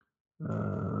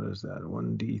 What is that?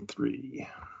 1d3.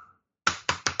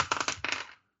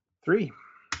 3.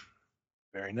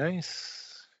 Very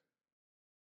nice.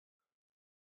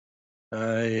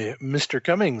 Mr.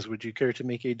 Cummings, would you care to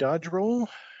make a dodge roll?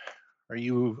 Are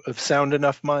you of sound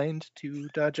enough mind to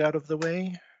dodge out of the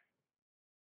way?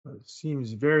 It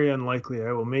seems very unlikely.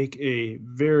 I will make a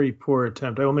very poor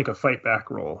attempt. I will make a fight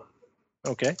back roll.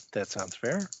 Okay, that sounds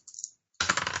fair.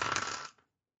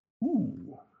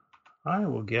 Ooh, I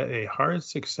will get a hard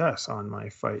success on my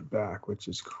fight back, which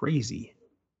is crazy.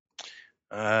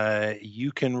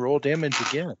 You can roll damage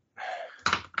again.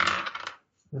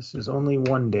 This is only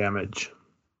 1 damage.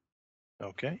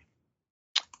 Okay.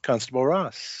 Constable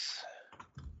Ross.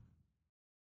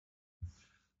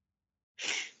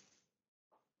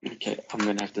 Okay, I'm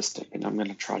going to have to step in. I'm going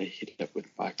to try to hit it with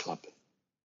my club.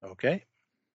 Okay.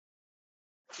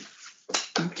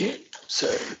 Okay, so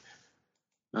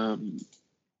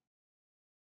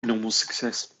normal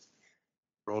success.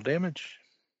 Roll damage.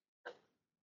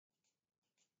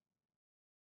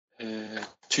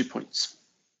 2 points.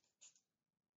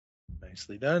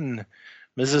 Nicely done.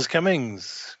 Mrs.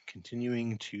 Cummings,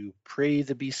 continuing to pray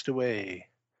the beast away.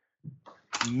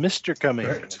 Mr.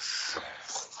 Cummings.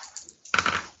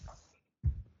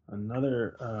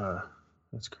 Another,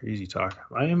 that's crazy talk.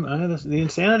 The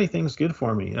insanity thing's good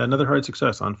for me. Another hard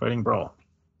success on fighting brawl.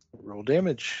 Roll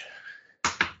damage.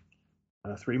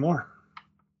 3 more.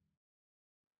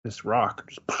 This rock.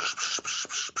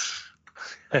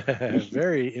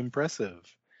 Very impressive.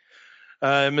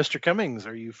 Mr. Cummings,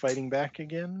 are you fighting back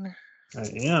again? I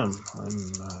am.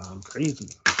 I'm crazy.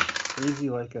 Crazy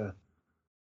like a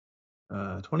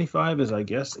 25 is, I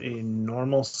guess, a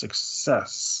normal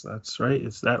success. That's right.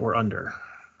 It's that we're under.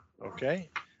 Okay.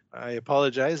 I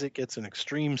apologize. It gets an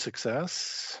extreme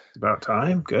success. It's about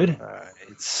time. Good.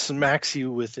 It smacks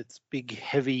you with its big,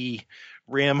 heavy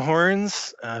ram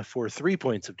horns for 3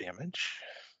 points of damage.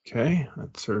 Okay,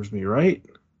 that serves me right.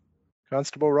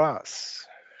 Constable Ross.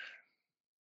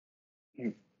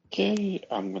 Okay,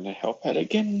 I'm going to help out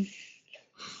again.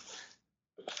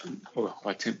 Well,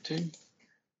 I attempt to.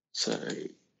 So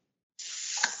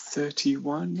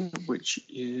 31, which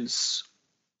is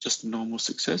just a normal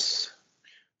success.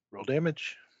 Roll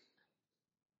damage.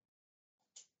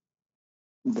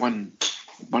 1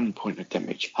 point of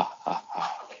damage. Ha ha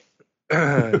ha.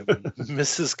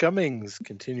 Mrs. Cummings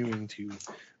continuing to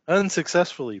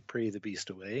unsuccessfully pray the beast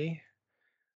away.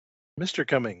 Mr.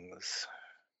 Cummings.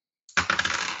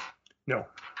 No,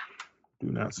 do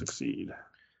not succeed.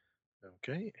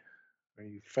 Okay. Are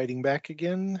you fighting back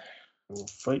again? We'll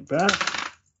fight back.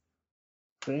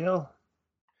 Fail.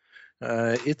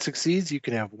 It succeeds. You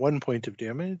can have 1 point of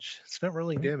damage. It's not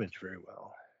rolling damage very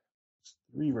well.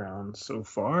 3 rounds so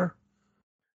far.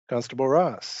 Constable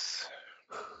Ross.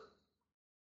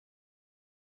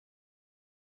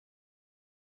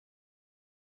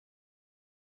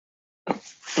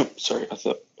 Oh, sorry, I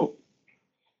thought. Oh,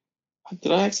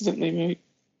 did I accidentally mute?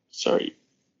 Sorry.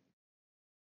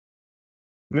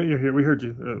 No, you're here. We heard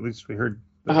you. At least we heard.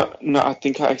 No, I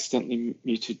think I accidentally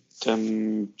muted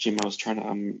Jim. I was trying to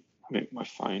unmute my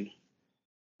phone.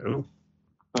 Oh.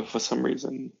 But for some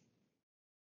reason,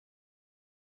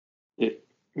 it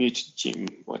muted Jim.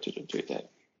 Why did it do that?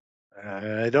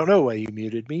 I don't know why you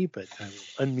muted me, but I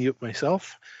will unmute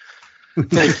myself.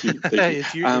 Thank you.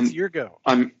 Thank you. It's your go.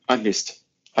 I missed.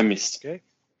 Okay.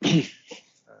 This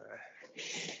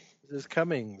is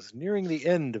Cummings, nearing the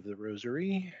end of the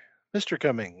rosary. Mr.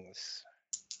 Cummings.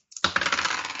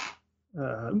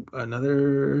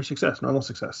 Another success, normal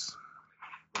success.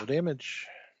 Roll damage.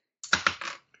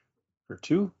 For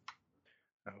 2.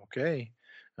 Okay.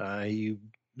 You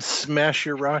smash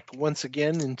your rock once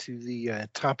again into the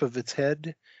top of its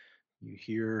head. You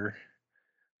hear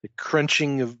the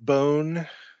crunching of bone as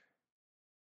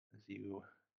you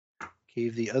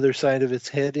cave the other side of its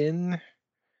head in.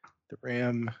 The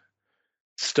ram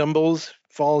stumbles,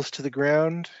 falls to the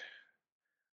ground,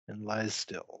 and lies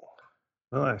still.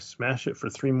 Well, I smash it for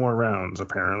 3 more rounds,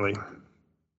 apparently.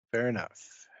 Fair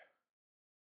enough.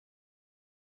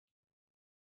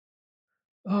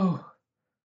 Oh,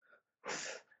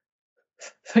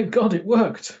 thank God it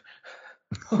worked.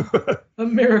 Oh, a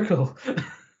miracle.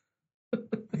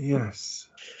 Yes.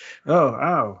 Oh,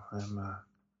 ow.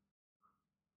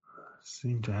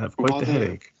 Seem to have quite the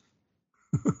headache.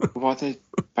 While they're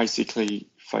basically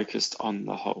focused on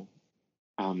the whole,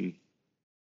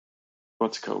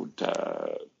 what's it called,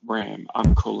 ram,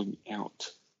 I'm calling out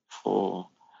for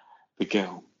the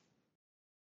girl.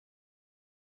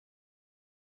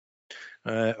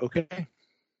 Okay.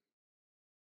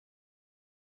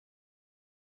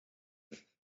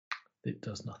 It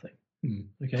does nothing.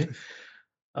 Okay.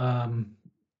 I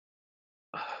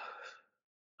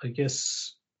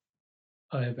guess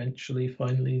I eventually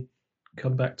finally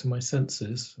come back to my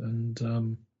senses and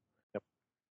Yep.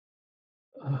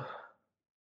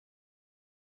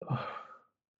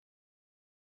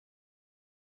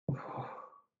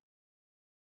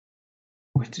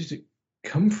 Where did it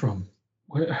come from?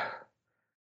 Where?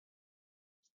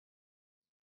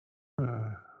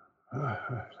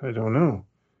 I don't know.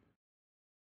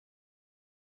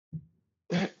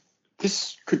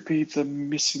 This could be the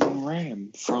missing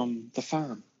ram from the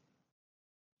farm.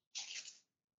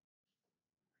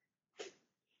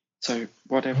 So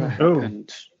whatever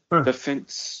happened, the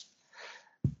fence,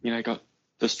 got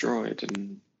destroyed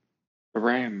and the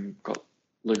ram got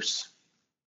loose.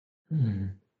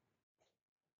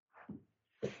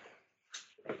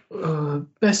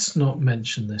 Best not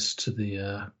mention this to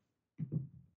the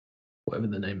whatever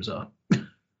the names are.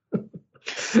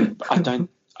 I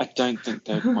don't think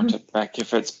they'd want it back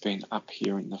if it's been up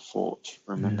here in the fort.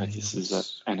 Remember, this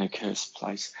is an accursed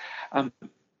place.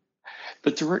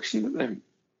 The direction that the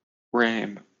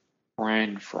ram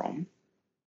ran from,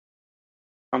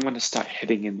 I'm going to start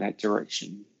heading in that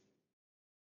direction.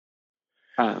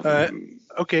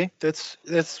 Okay,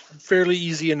 that's fairly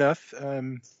easy enough.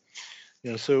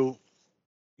 So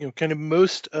kind of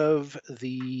most of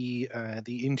the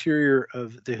interior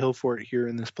of the hill fort here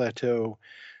in this plateau,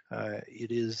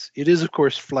 it is of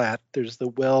course flat. There's the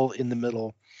well in the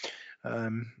middle.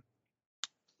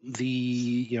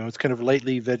 It's kind of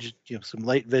lightly some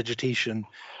light vegetation.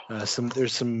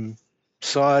 There's some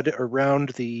sod around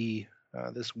the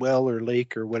this well or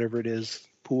lake or whatever it is,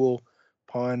 pool,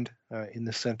 pond in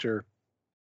the center.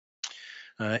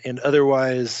 And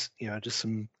otherwise, just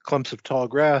some clumps of tall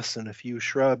grass and a few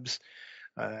shrubs.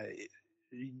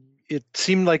 it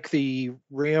seemed like the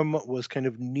ram was kind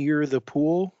of near the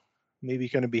pool, maybe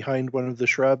kind of behind one of the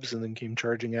shrubs, and then came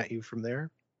charging at you from there.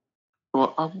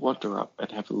 Well, I'll wander up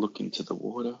and have a look into the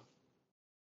water.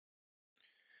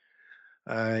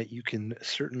 You can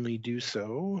certainly do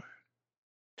so.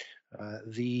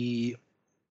 The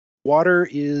water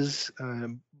is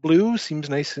blue, seems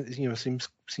nice,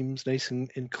 seems nice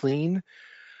and clean.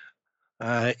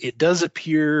 It does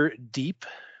appear deep.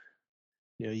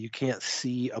 You can't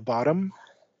see a bottom.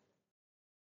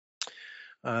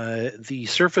 The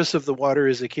surface of the water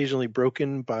is occasionally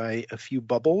broken by a few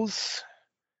bubbles.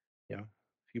 A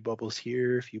few bubbles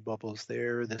here, a few bubbles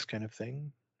there, this kind of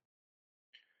thing.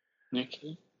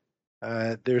 Okay.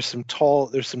 There's some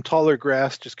taller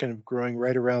grass just kind of growing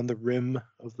right around the rim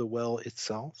of the well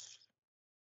itself.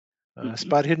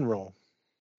 Spot hidden roll.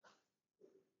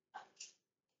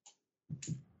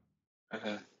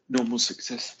 Normal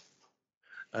success.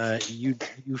 You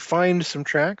find some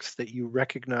tracks that you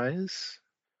recognize,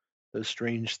 those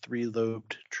strange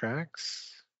three-lobed tracks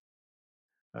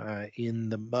in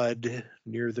the mud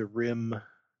near the rim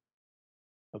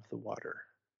of the water.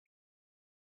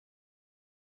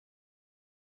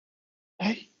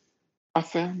 Hey, I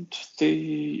found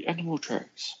the animal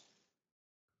tracks.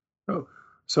 Oh,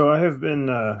 so I have been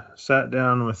sat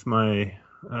down with my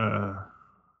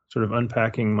sort of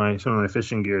unpacking some of my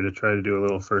fishing gear to try to do a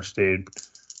little first aid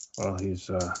while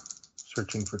he's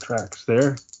searching for tracks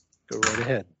there. Go right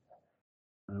ahead.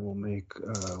 I will make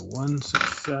one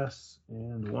success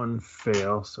and one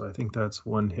fail, so I think that's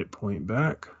 1 hit point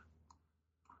back.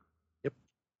 Yep.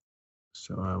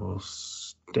 So I will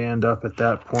stand up at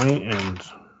that point and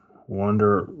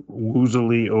wander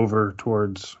woozily over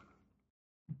towards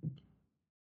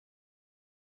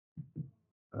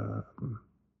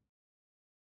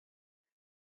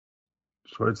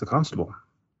the constable.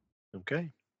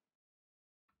 Okay.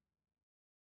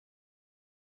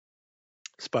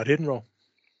 Spot hidden roll.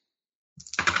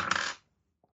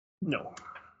 No.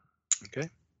 Okay.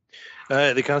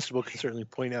 The constable can certainly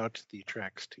point out the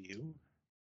tracks to you.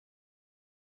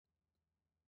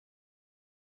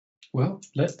 Well,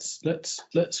 let's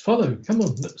follow. Come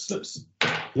on, let's.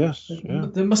 Yes. Yeah.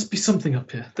 There must be something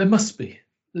up here. There must be.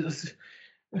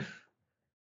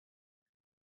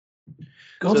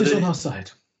 God is on our side.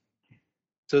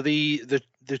 So the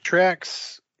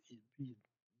tracks,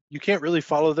 you can't really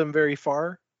follow them very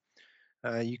far.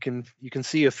 You can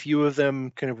see a few of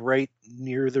them kind of right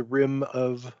near the rim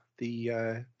of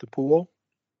the pool.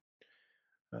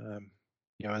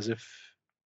 As if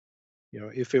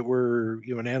it were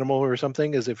an animal or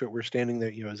something, as if it were standing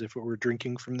there, as if it were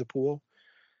drinking from the pool.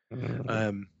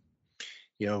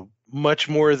 Much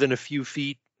more than a few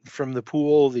feet from the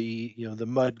pool, the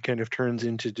mud kind of turns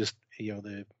into just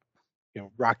the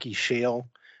rocky shale,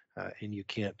 and you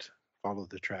can't follow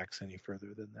the tracks any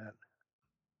further than that.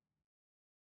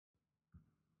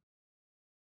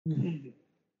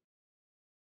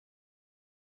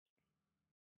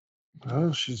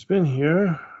 Well, she's been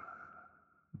here.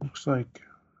 Looks like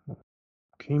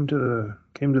came to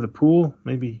the pool.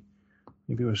 Maybe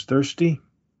was thirsty.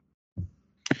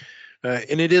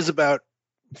 And it is about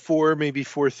 4, maybe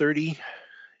 4:30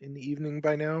 in the evening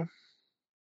by now.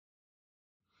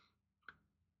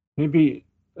 Maybe,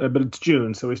 but it's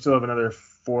June, so we still have another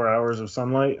 4 hours of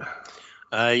sunlight.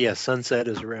 Yes, sunset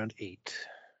is around 8.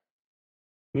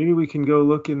 Maybe we can go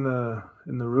look in the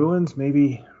ruins.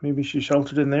 Maybe she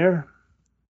sheltered in there.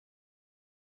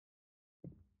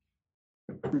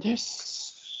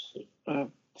 Yes.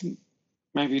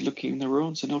 Maybe looking in the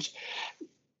ruins and else.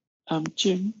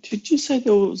 Jim, did you say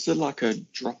there was like a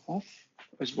drop off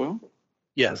as well?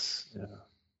 Yes. Yeah.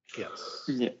 Yes.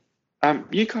 Yeah.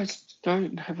 You guys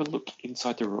don't have a look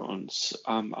inside the ruins.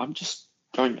 I'm just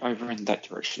going over in that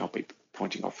direction. I'll be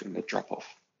pointing off in the drop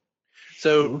off.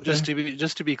 So Okay.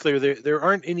 just to be clear, there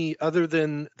aren't any other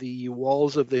than the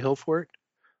walls of the hill fort,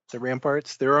 the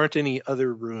ramparts. There aren't any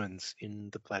other ruins in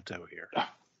the plateau here.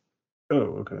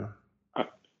 Oh, okay.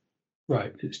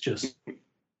 Right, it's just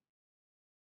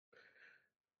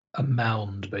a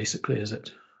mound, basically, is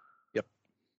it? Yep.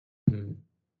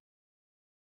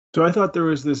 So I thought there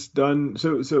was this done.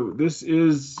 So this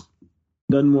is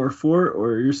Dunmore Fort,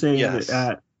 or you're saying Yes.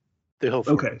 that at The hill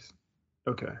fort. Okay.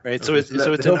 Right. Okay. So it's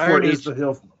the an hill Iron fort Age. is the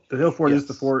hill. The hill fort is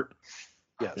the Yes. fort,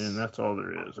 Yes. and that's all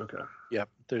there is. Okay. Yep.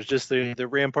 There's just the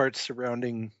ramparts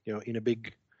surrounding, in a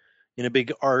big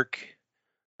arc.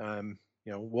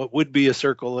 What would be a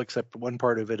circle, except one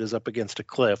part of it is up against a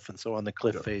cliff, and so on the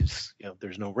cliff face,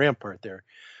 there's no rampart there.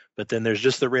 But then there's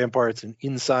just the ramparts, and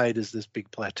inside is this big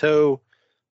plateau,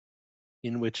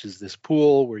 in which is this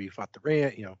pool where you fought the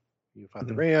you fought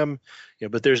the Mhm. ram,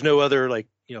 but there's no other like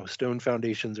stone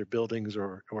foundations or buildings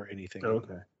or anything.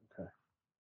 Okay.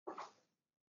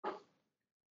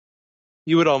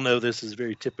 You would all know this is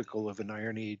very typical of an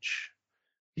Iron Age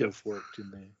fort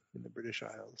in the British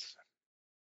Isles.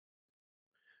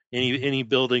 Any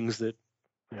buildings that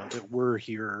that were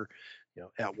here,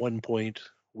 at one point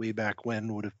way back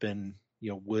when would have been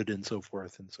wood and so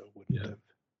forth, and so wouldn't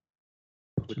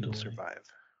away. survive.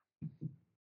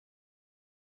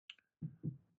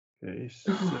 Okay,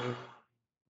 so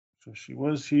she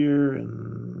was here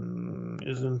and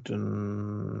isn't,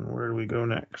 and where do we go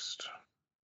next?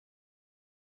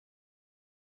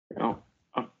 Well,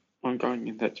 I'm going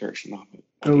in that direction.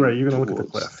 Oh, right, you're going to look at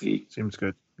the towards cliff. Seems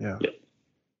good. Yeah.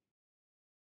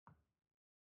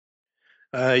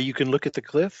 You can look at the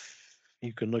cliff.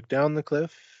 You can look down the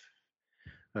cliff.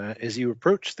 As you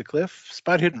approach the cliff,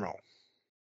 spot hidden roll.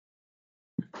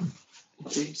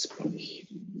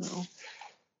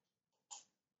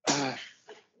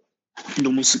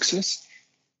 Normal success.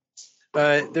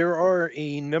 There are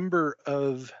a number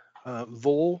of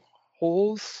vole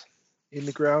holes in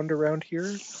the ground around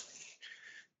here.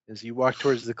 As you walk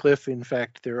towards the cliff, in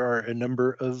fact, there are a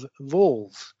number of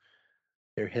voles.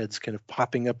 Their heads kind of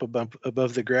popping up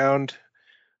above the ground,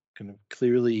 kind of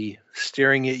clearly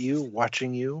staring at you,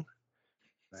 watching you.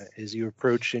 As you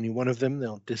approach any one of them,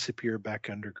 they'll disappear back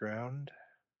underground.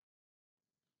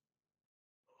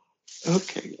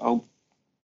 Okay, I'll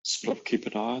sort of keep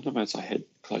an eye on them as I head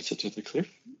closer to the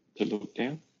cliff to look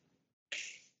down.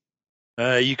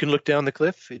 You can look down the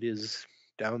cliff. It is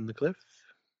down the cliff.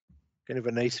 Kind of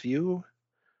a nice view.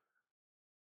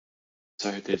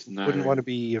 So there's no. Wouldn't want to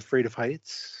be afraid of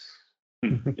heights.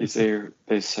 Is there?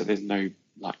 There's no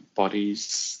like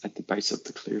bodies at the base of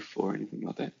the cliff or anything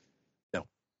like that. No.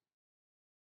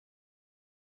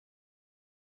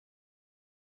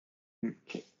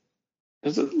 Okay.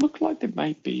 Does it look like there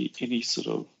may be any sort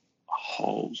of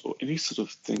holes or any sort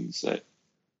of things that,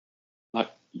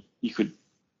 like, you could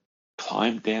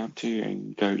climb down to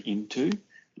and go into,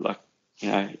 like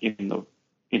in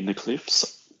the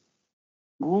cliffs?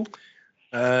 Well,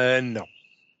 No.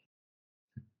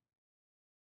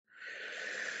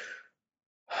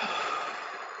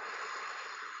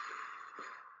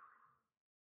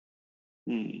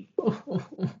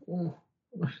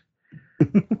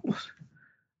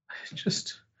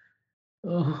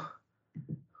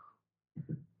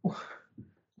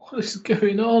 What is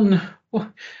going on?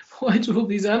 Why do all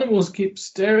these animals keep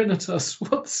staring at us?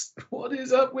 What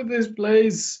is up with this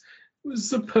place? It was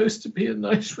supposed to be a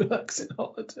nice, relaxing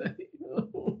holiday.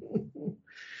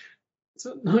 It's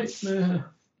a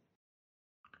nightmare.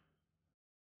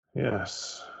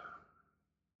 Yes.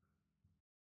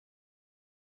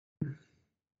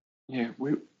 Yeah,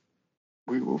 we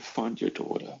will find your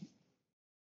daughter.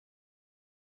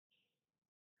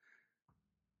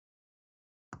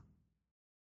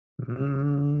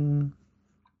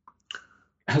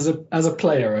 As a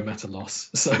player, I'm at a loss.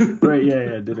 So right,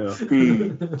 yeah, ditto.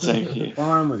 Same here.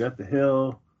 Farm, we got the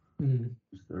hill, the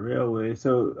railway.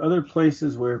 So other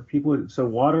places where people, so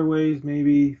waterways,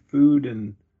 maybe food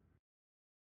and.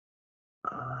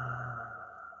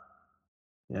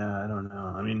 Yeah, I don't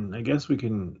know. I mean, I guess we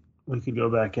could go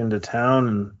back into town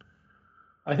and.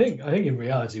 I think in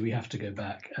reality we have to go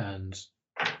back and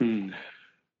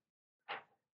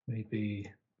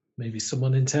maybe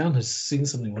someone in town has seen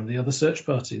something, one of the other search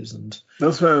parties, and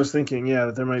that's what I was thinking. Yeah,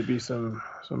 that there might be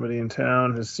somebody in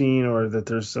town has seen, or that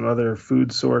there's some other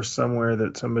food source somewhere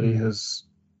that somebody has,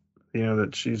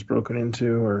 that she's broken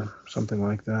into, or something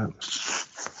like that.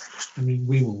 I mean,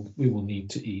 we will need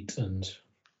to eat, and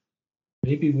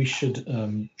maybe we should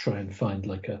try and find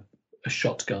like a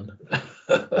shotgun.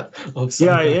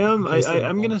 Yeah, I am.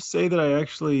 I'm going to say that I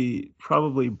actually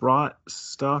probably brought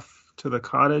stuff to the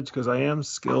cottage because I am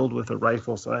skilled with a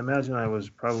rifle. So I imagine I was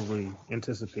probably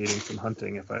anticipating some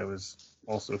hunting if I was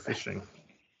also fishing.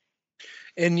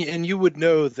 And you would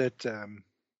know that I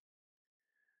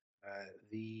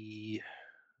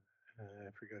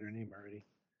forgot her name already.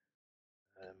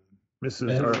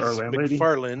 Mrs. Our landlady?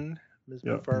 McFarlane. Ms.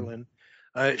 McFarlane.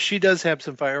 She does have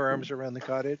some firearms around the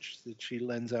cottage that she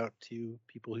lends out to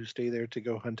people who stay there to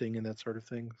go hunting and that sort of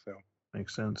thing. So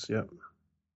makes sense. Yep.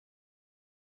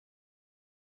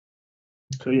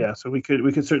 So yeah, so we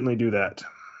could certainly do that.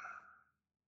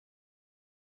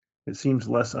 It seems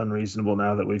less unreasonable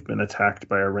now that we've been attacked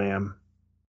by a ram.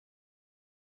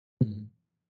 We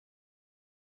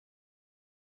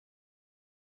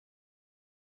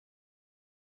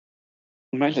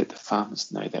may let the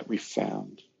farmers know that we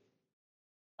found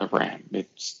a ram. We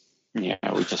just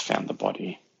found the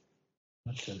body.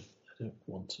 I don't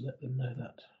want to let them know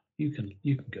that. You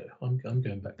can go. I'm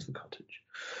going back to the cottage.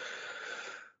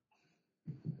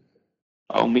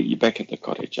 I'll meet you back at the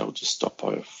cottage. I'll just stop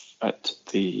off at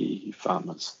the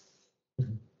farmer's.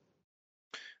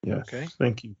 Yes. Okay.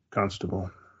 Thank you,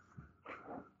 Constable.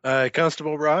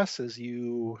 Constable Ross, as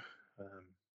you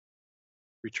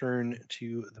return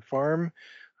to the farm,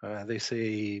 they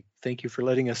say, "Thank you for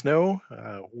letting us know.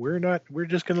 We're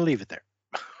just going to leave it there."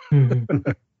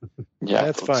 Yeah,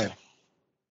 That's fine.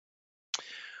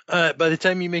 By the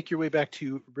time you make your way back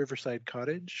to Riverside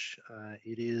Cottage,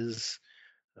 it is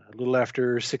a little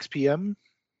after 6 p.m.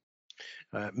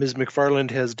 Ms.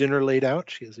 McFarland has dinner laid out.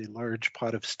 She has a large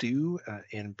pot of stew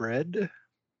and bread.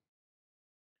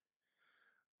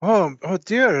 Oh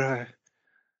dear,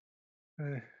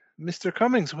 Mr.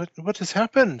 Cummings, what has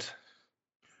happened?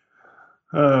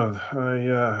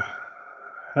 I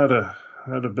had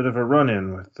a bit of a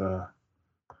run-in with I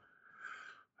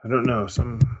don't know,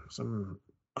 some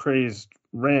crazed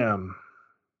ram.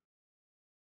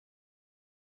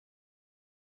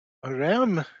 A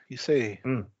ram, you say?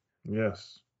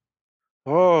 Yes.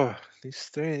 Oh, these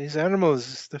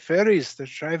animals, the fairies, they're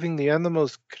driving the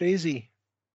animals crazy.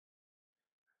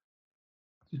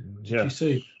 Did Yes. you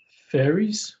say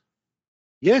fairies?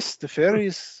 Yes, the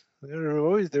fairies. There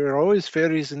are always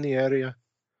fairies in the area.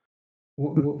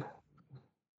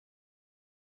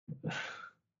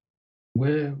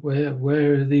 Where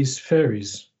are these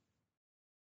fairies?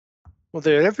 Well,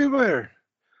 they're everywhere.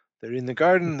 They're in the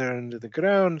garden, they're under the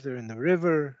ground, they're in the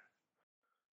river.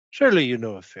 Surely you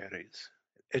know of fairies,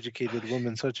 educated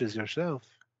woman such as yourself.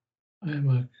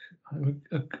 I'm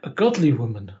a godly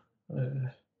woman.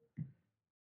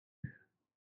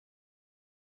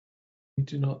 We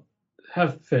do not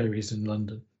have fairies in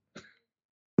London.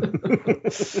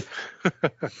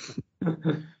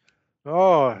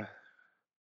 Oh,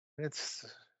 it's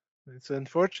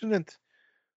unfortunate.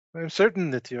 I'm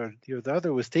certain that your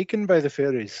daughter was taken by the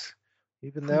fairies.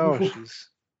 Even now, she's.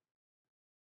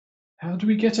 How do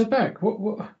we get her back?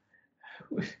 What?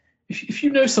 If you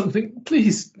know something,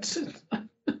 please. I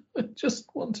just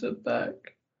want her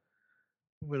back.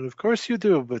 Well, of course you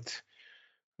do, but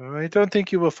I don't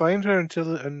think you will find her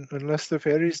unless the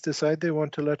fairies decide they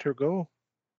want to let her go.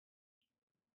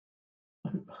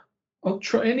 I'll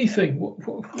try anything. What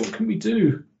can we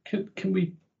do? Can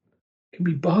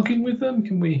we bargain with them?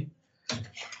 Can we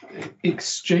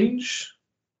exchange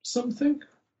something?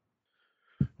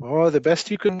 Oh, the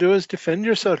best you can do is defend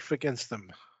yourself against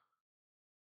them.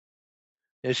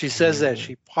 As she says that,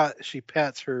 she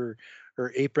pats her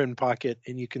apron pocket,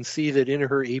 and you can see that in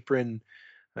her apron,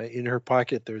 in her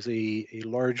pocket, there's a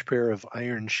large pair of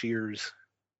iron shears.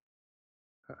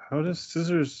 How does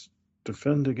scissors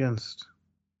defend against?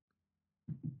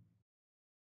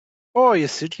 Oh, you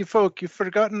city folk, you've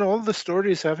forgotten all the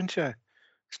stories, haven't you?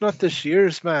 It's not the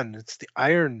shears, man. It's the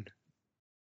iron.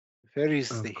 The fairies,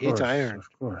 they hate iron. Of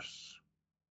course.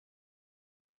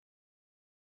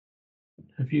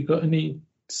 Have you got any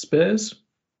spares?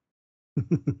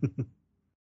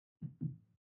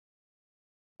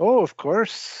 Oh, of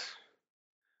course.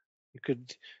 You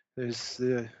could. There's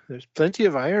plenty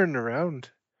of iron around.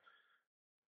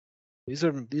 These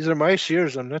are my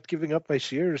shears. I'm not giving up my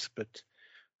shears, but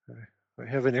I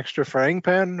have an extra frying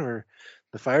pan or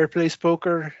the fireplace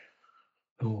poker.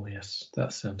 Oh yes,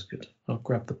 that sounds good. I'll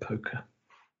grab the poker.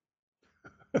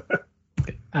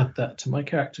 Add that to my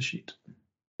character sheet.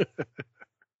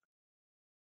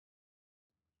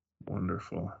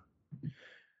 Wonderful.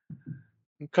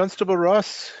 Constable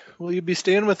Ross, will you be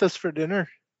staying with us for dinner?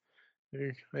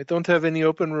 I don't have any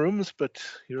open rooms, but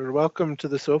you're welcome to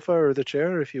the sofa or the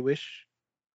chair if you wish.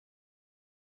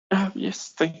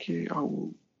 Yes, thank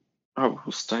you. I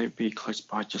will stay be close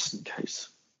by just in case.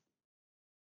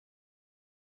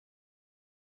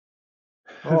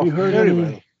 Have you heard very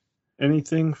well.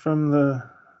 anything from the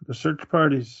search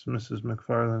parties, Mrs.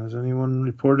 McFarland? Has anyone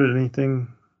reported anything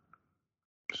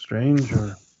strange?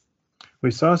 Or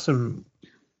we saw some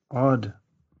odd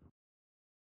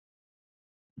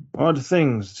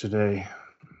things today.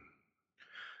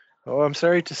 Oh, I'm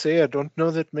sorry to say I don't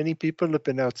know that many people have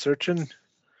been out searching.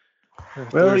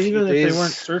 Well, even if they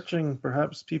weren't searching,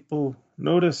 perhaps people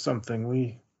noticed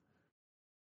something.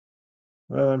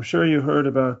 Well, I'm sure you heard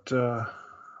about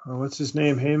what's his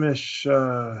name, Hamish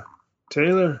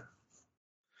Taylor.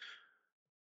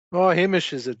 Oh,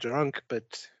 Hamish is a drunk,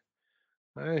 but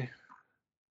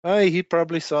he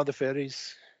probably saw the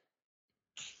fairies.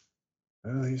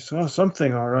 Well, he saw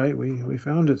something, all right. We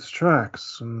found its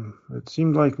tracks, and it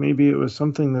seemed like maybe it was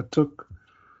something that took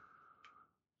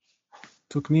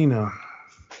Nina.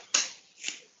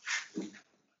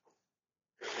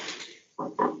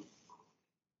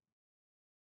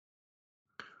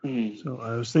 So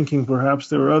I was thinking perhaps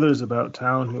there were others about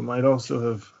town who might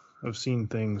also have seen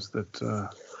things that.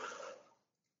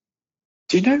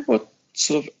 Do you know what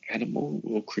sort of animal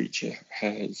or creature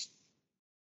has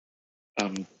a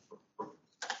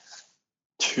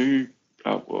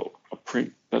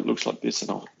print that looks like this,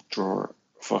 and I'll draw it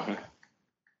for her.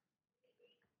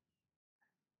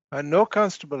 No,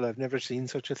 Constable, I've never seen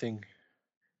such a thing.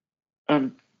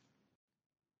 Who's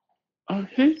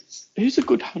a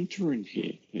good hunter in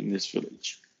here, in this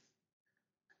village?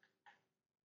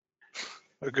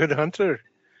 A good hunter.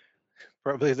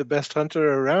 Probably the best hunter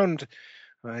around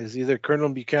is either Colonel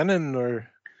Buchanan or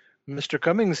Mr.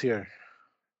 Cummings here.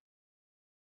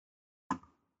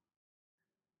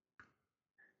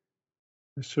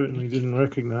 I certainly didn't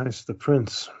recognize the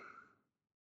prince.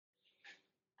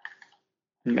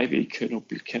 Maybe Colonel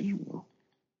Buchanan will.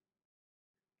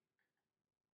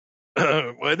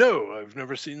 Why no, I've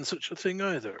never seen such a thing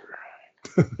either.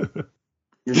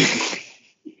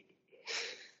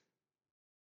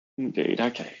 Indeed,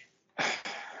 okay.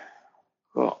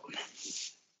 Well,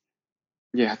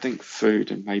 yeah, I think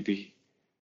food, and maybe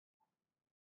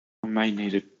I may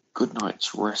need a good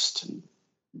night's rest and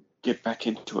get back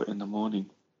into it in the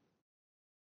morning.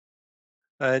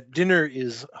 Dinner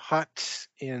is hot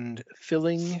and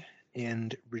filling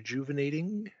and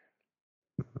rejuvenating.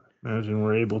 Imagine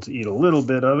we're able to eat a little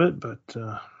bit of it, but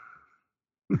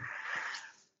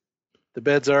The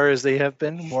beds are as they have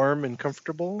been, warm and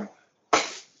comfortable.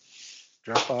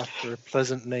 Drop off for a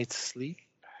pleasant night's sleep.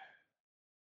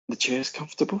 The chair's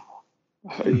comfortable.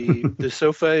 The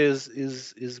sofa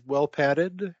is well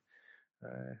padded.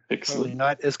 Probably Excellent.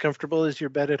 not as comfortable as your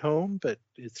bed at home, but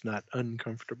it's not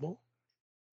uncomfortable.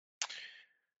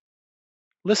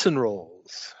 Listen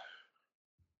rolls.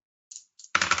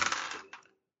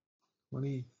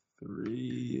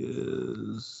 23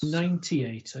 is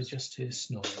 98. I just hear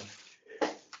snoring.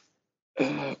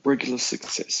 Regular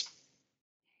success.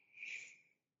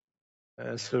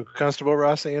 So Constable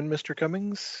Ross and Mr.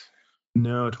 Cummings.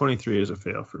 No, 23 is a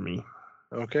fail for me.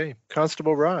 Okay,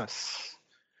 Constable Ross.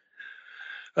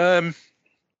 As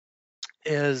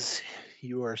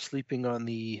you are sleeping on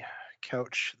the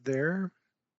couch there,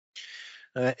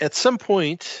 at some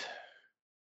point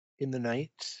in the night,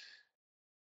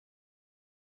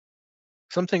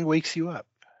 something wakes you up.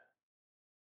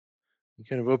 You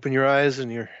kind of open your eyes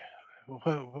and you're,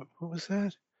 what was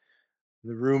that?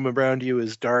 The room around you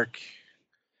is dark.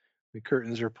 The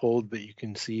curtains are pulled, but you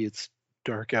can see it's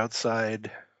dark outside.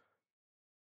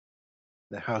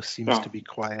 The house seems to be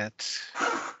quiet.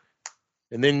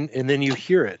 And then you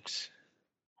hear it.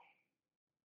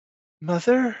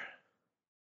 Mother?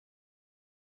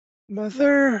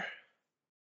 Mother?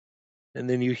 And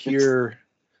then you hear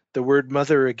the word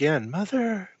mother again.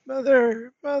 Mother,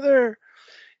 mother, mother.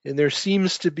 And there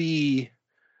seems to be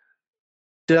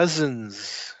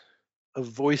dozens of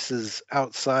voices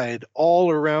outside all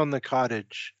around the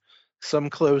cottage, some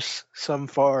close, some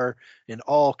far, and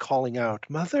all calling out,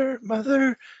 Mother,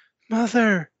 mother,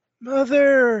 mother,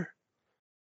 mother.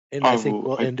 And I think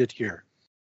we'll end it here.